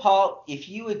 you know, Paul, if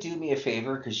you would do me a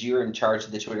favor, because you're in charge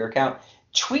of the Twitter account,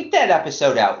 tweet that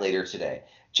episode out later today.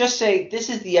 Just say, this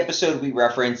is the episode we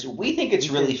reference. We think it's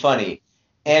really funny.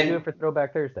 Do And it for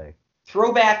Throwback Thursday.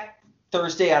 Throwback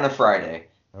Thursday on a Friday.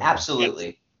 Okay.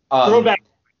 Absolutely. Throwback.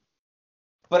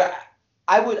 But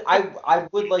I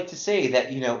would like to say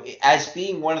that, you know, as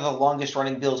being one of the longest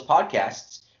running Bills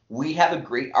podcasts, we have a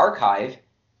great archive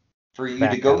for you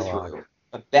Back to go catalog. through.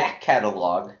 A back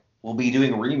catalog. We'll be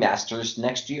doing remasters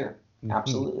next year. Mhm.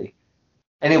 Absolutely.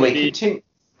 Anyway, continue.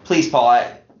 Please, Paul,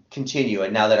 continue.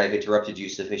 And now that I've interrupted you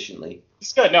sufficiently.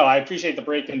 It's good. No, I appreciate the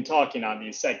break in talking on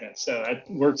these segments. So that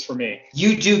works for me.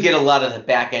 You do get a lot of the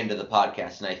back end of the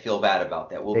podcast, and I feel bad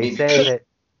about that.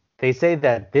 They say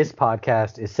that this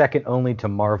podcast is second only to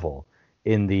Marvel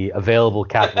in the available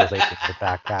capitalization of the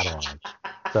back catalog.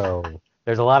 So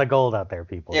there's a lot of gold out there,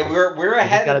 people. Yeah, we're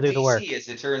ahead gotta of do the work. DC, as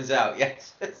it turns out.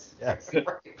 Yes. Yes.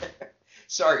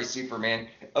 Sorry, Superman.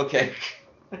 Okay.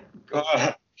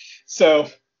 So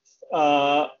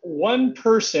one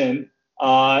person,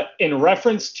 in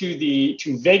reference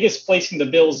to Vegas placing the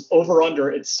Bills over under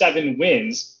its 7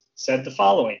 wins, said the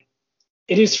following: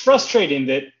 "It is frustrating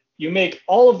that you make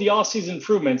all of the offseason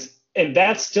improvements, and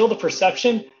that's still the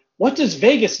perception. What does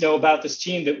Vegas know about this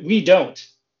team that we don't?"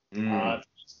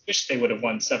 Wish they would have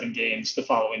won 7 games the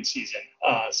following season.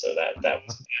 So that was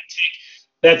that take.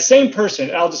 That same person,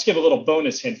 I'll just give a little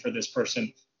bonus hint for this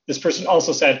person. This person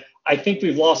also said, "I think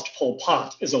we've lost Pol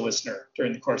Pot as a listener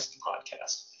during the course of the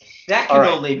podcast." That can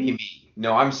only be me.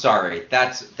 No, I'm sorry.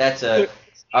 That's a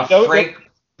Frank.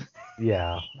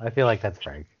 Yeah, I feel like that's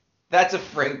Frank. That's a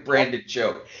Frank branded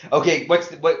joke. Okay,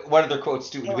 what other quotes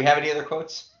do we have? Any other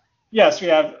quotes? Yes, we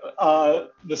have.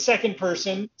 The second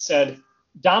person said,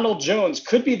 "Donald Jones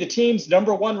could be the team's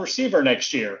 #1 receiver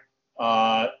next year."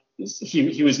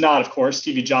 He was not, of course.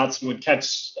 Stevie Johnson would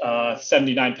catch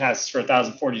 79 passes for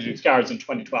 1,046 yards in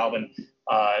 2012,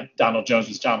 and Donald Jones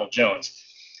was Donald Jones.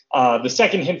 The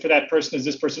second hint for that person is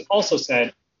this person also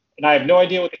said, and I have no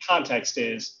idea what the context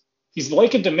is, "He's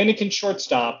like a Dominican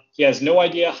shortstop. He has no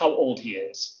idea how old he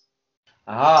is."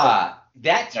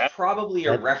 That's probably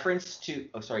a reference to.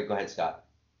 Oh, sorry. Go ahead, Scott.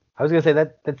 I was gonna say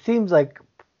that seems like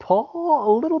Paul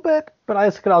a little bit, but I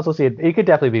could also see it. It could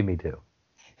definitely be me too.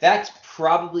 That's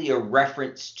probably a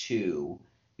reference to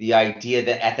the idea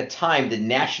that at the time the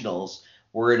Nationals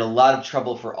were in a lot of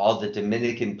trouble for all the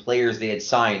Dominican players they had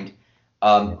signed,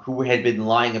 who had been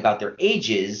lying about their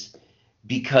ages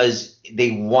because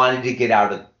they wanted to get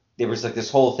out of. There was like this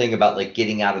whole thing about like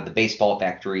getting out of the baseball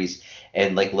factories,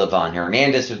 and like Livan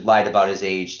Hernandez had lied about his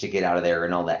age to get out of there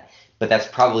and all that. But that's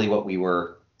probably what we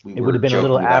were we It were would have been a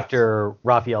little joking about. after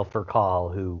Rafael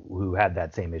Furcal, who had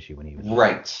that same issue when he was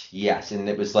Right. Yes. And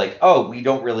it was like, oh, we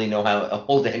don't really know how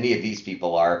old any of these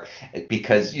people are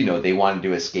because, they wanted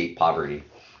to escape poverty.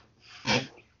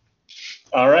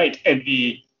 All right. And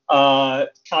the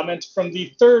comment from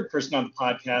the third person on the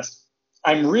podcast.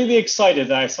 I'm really excited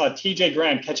that I saw TJ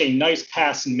Graham catch a nice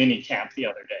pass in minicamp the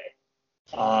other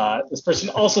day. This person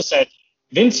also said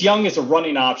Vince Young as a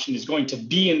running option is going to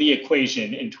be in the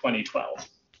equation in 2012.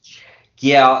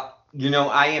 Yeah.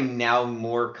 I am now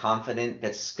more confident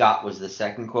that Scott was the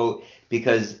second quote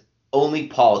because only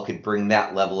Paul could bring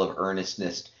that level of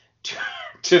earnestness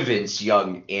to Vince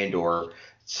Young and or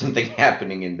something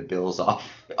happening in the Bills off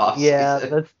Yeah,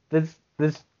 season.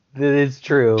 that is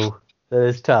true. That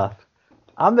is tough.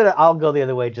 I'll go the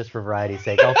other way just for variety's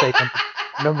sake. I'll say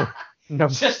number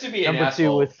Just to be an number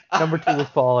asshole. number 2 was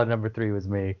Paul and number 3 was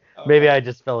me. Okay. Maybe I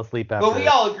just fell asleep after. But we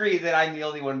all agree that I'm the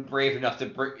only one brave enough to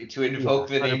invoke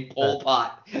the name 100%. Pol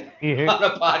Pot on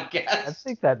a podcast. I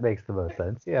think that makes the most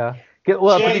sense. Yeah.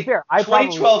 Well, to be fair,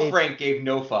 2012 Frank gave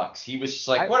no fucks. He was just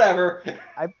like, whatever.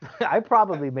 I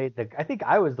probably made I think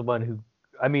I was the one who.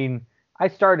 I mean, I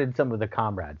started some of the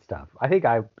Comrade stuff. I think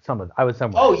I was somewhere.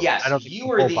 Oh yes, I don't think you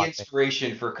were the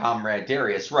inspiration for Comrade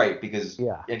Darius, right? Because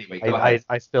anyway, go ahead.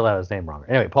 I spelled out his name wrong.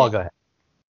 Anyway, Paul, go ahead.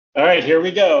 All right, here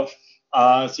we go.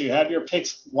 So you have your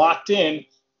picks locked in.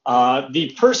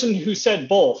 The person who said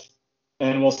both,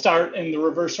 and we'll start in the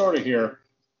reverse order here.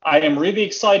 I am really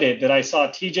excited that I saw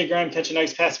TJ Graham catch a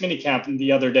nice pass minicamp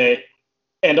the other day,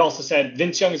 and also said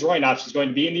Vince Young's running option is going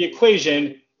to be in the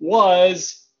equation.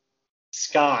 Was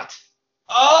Scott?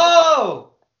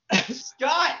 Oh,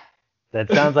 Scott. That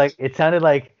sounded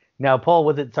like. Now, Paul,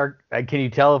 was it can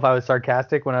you tell if I was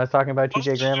sarcastic when I was talking about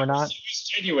TJ Graham or not? It was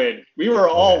genuine. We were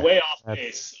all way off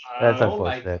base. That's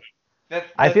unfortunate.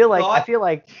 I feel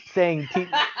like saying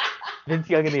Vince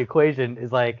Young in the equation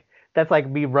is like that's like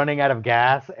me running out of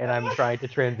gas and I'm trying to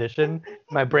transition.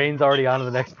 My brain's already on to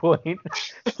the next point,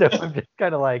 so I'm just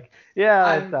kind of like,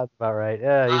 that sounds about right.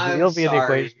 Yeah, he'll be in the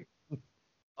equation.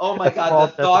 Oh my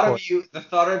God, the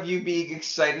thought of you being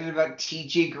excited about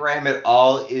TJ Graham at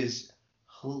all is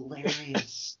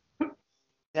hilarious.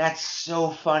 That's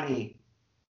so funny.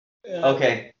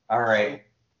 Okay, all right.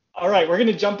 All right, we're going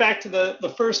to jump back to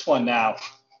the first one now.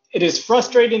 It is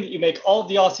frustrating that you make all of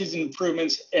the offseason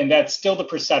improvements, and that's still the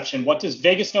perception. What does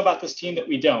Vegas know about this team that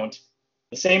we don't?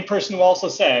 The same person who also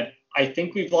said, I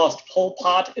think we've lost Pol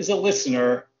Pot as a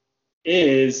listener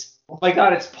is... Oh my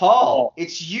God, it's Paul.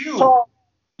 It's you. Paul.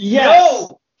 Yes.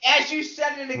 No! As you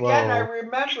said it again, I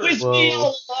remember. It was me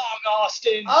all along,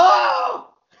 Austin.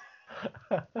 Oh!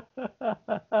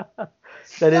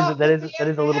 that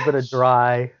is a little bit of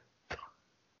dry.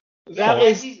 That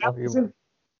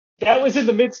was in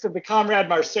the midst of the Comrade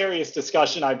Marcerius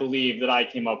discussion, I believe, that I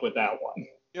came up with that one.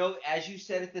 As you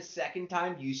said it the second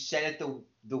time, you said it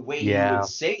the way you would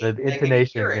say it. The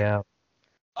intonation, yeah.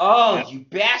 Oh, you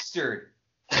bastard.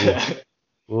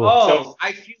 Oh,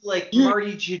 I feel like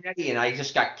Marty Jannetty and I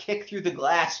just got kicked through the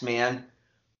glass, man.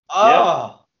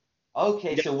 Oh. Yeah.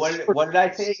 Okay, so what did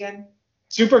I say again?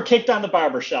 Super kicked on the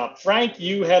barbershop. Frank,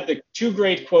 you had the two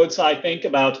great quotes, I think,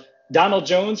 about Donald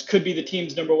Jones could be the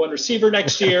team's number one receiver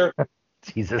next year.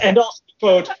 Jesus. And also a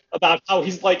quote about how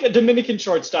he's like a Dominican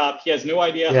shortstop. He has no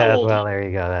idea how old. Well, there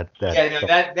you go.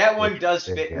 That one does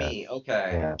fit me.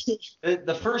 Okay. Yeah.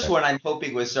 The first one I'm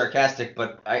hoping was sarcastic,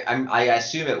 but I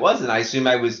assume it wasn't. I assume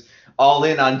I was all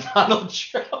in on Donald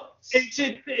Jones.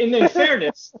 And in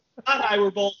fairness, Scott and I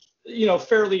were both,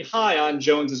 fairly high on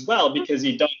Jones as well because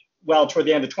he'd done well toward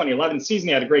the end of 2011 season.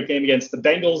 He had a great game against the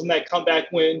Bengals in that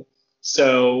comeback win.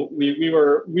 So we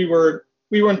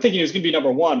weren't thinking he was going to be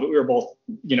number one, but we were both,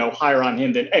 higher on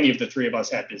him than any of the three of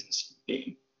us had business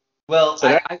being. Well,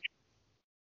 so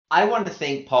I want to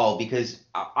thank Paul because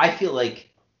I feel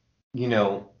like,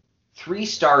 3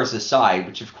 stars aside,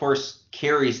 which of course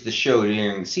carries the show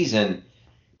during the season,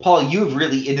 Paul, you have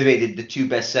really innovated the 2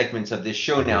 best segments of this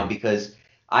show now because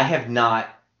I have not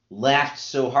laughed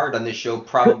so hard on this show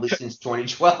probably since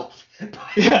 2012.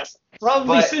 Yes,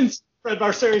 probably since Fred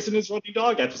Marcerius and his running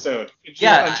dog episode.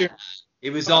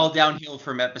 It was all downhill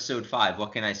from episode 5.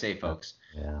 What can I say, folks?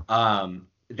 Yeah.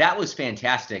 That was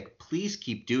fantastic. Please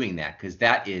keep doing that because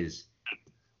that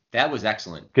was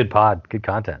excellent. Good pod, good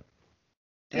content.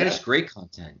 That is great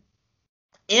content.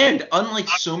 And unlike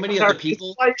so many other people,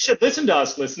 that's why you should listen to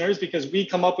us, listeners, because we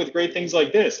come up with great things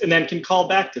like this and then can call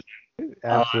back to them.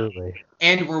 Absolutely.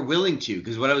 And we're willing to,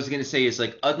 because what I was going to say is,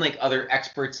 like, unlike other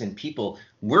experts and people,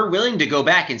 we're willing to go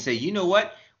back and say, you know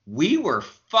what? We were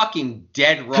fucking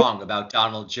dead wrong about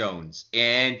Donald Jones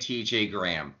and TJ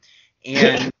Graham.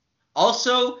 And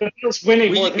Also, Bills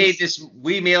winning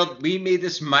we made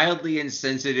this mildly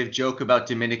insensitive joke about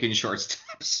Dominican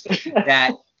shortstops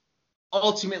that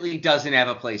ultimately doesn't have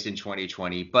a place in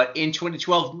 2020, but in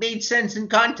 2012 made sense in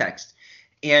context,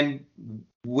 and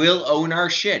we'll own our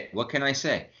shit. What can I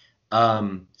say?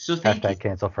 So thank you.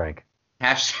 Cancel Frank.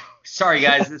 Sorry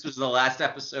guys, this was the last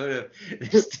episode of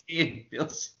this Day in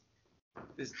Bills.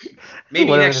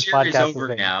 Maybe next year is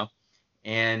over now,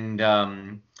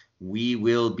 and we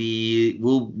will be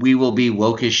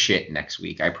woke as shit next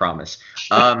week. I promise.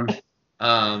 Look,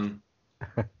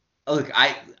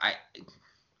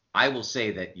 I will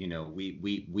say that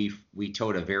we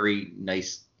towed a very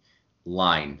nice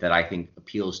line that I think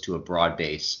appeals to a broad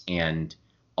base, and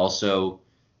also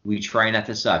we try not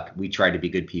to suck. We try to be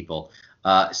good people.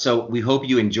 So we hope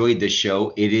you enjoyed this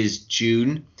show. It is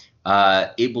June.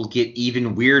 It will get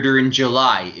even weirder in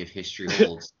July if history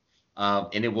holds.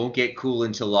 And it won't get cool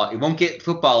until it won't get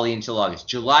football-y until August.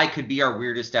 July could be our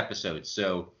weirdest episode.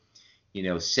 So,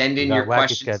 send in your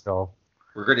questions. Schedule.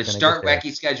 We're going to start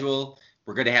wacky schedule.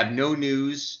 We're going to have no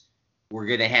news.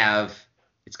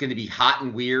 It's going to be hot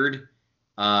and weird.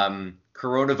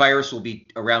 Coronavirus will be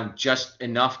around just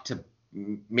enough to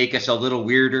make us a little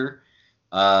weirder.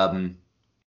 Who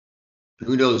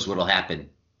knows what'll happen?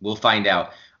 We'll find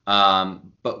out.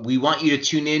 But we want you to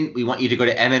tune in. We want you to go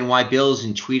to MNY Bills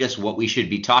and tweet us what we should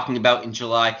be talking about in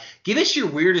July. Give us your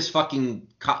weirdest fucking...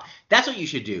 That's what you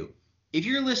should do. If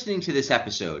you're listening to this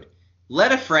episode,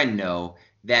 let a friend know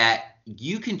that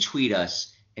you can tweet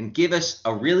us and give us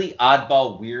a really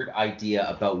oddball, weird idea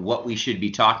about what we should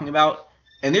be talking about.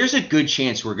 And there's a good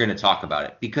chance we're going to talk about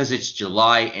it because it's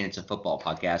July and it's a football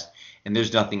podcast and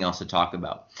there's nothing else to talk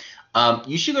about.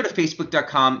 You should go to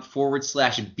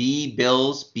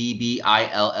facebook.com/BBills,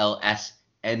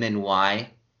 BBILLSMNY,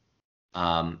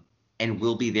 and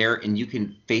we'll be there and you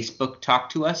can Facebook talk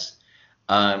to us.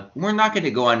 We're not going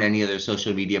to go on any other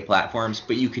social media platforms,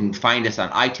 but you can find us on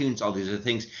iTunes, all these other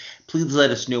things. Please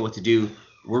let us know what to do.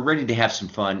 We're ready to have some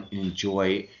fun and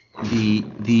enjoy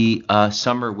the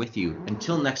summer with you.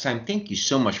 Until next time, thank you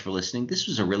so much for listening. This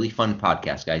was a really fun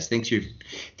podcast, guys. Thank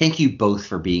you both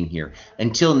for being here.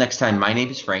 Until next time, my name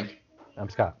is Frank. I'm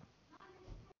Scott.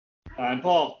 I'm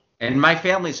Paul. And my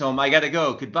family's home. I got to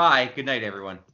go. Goodbye. Good night, everyone.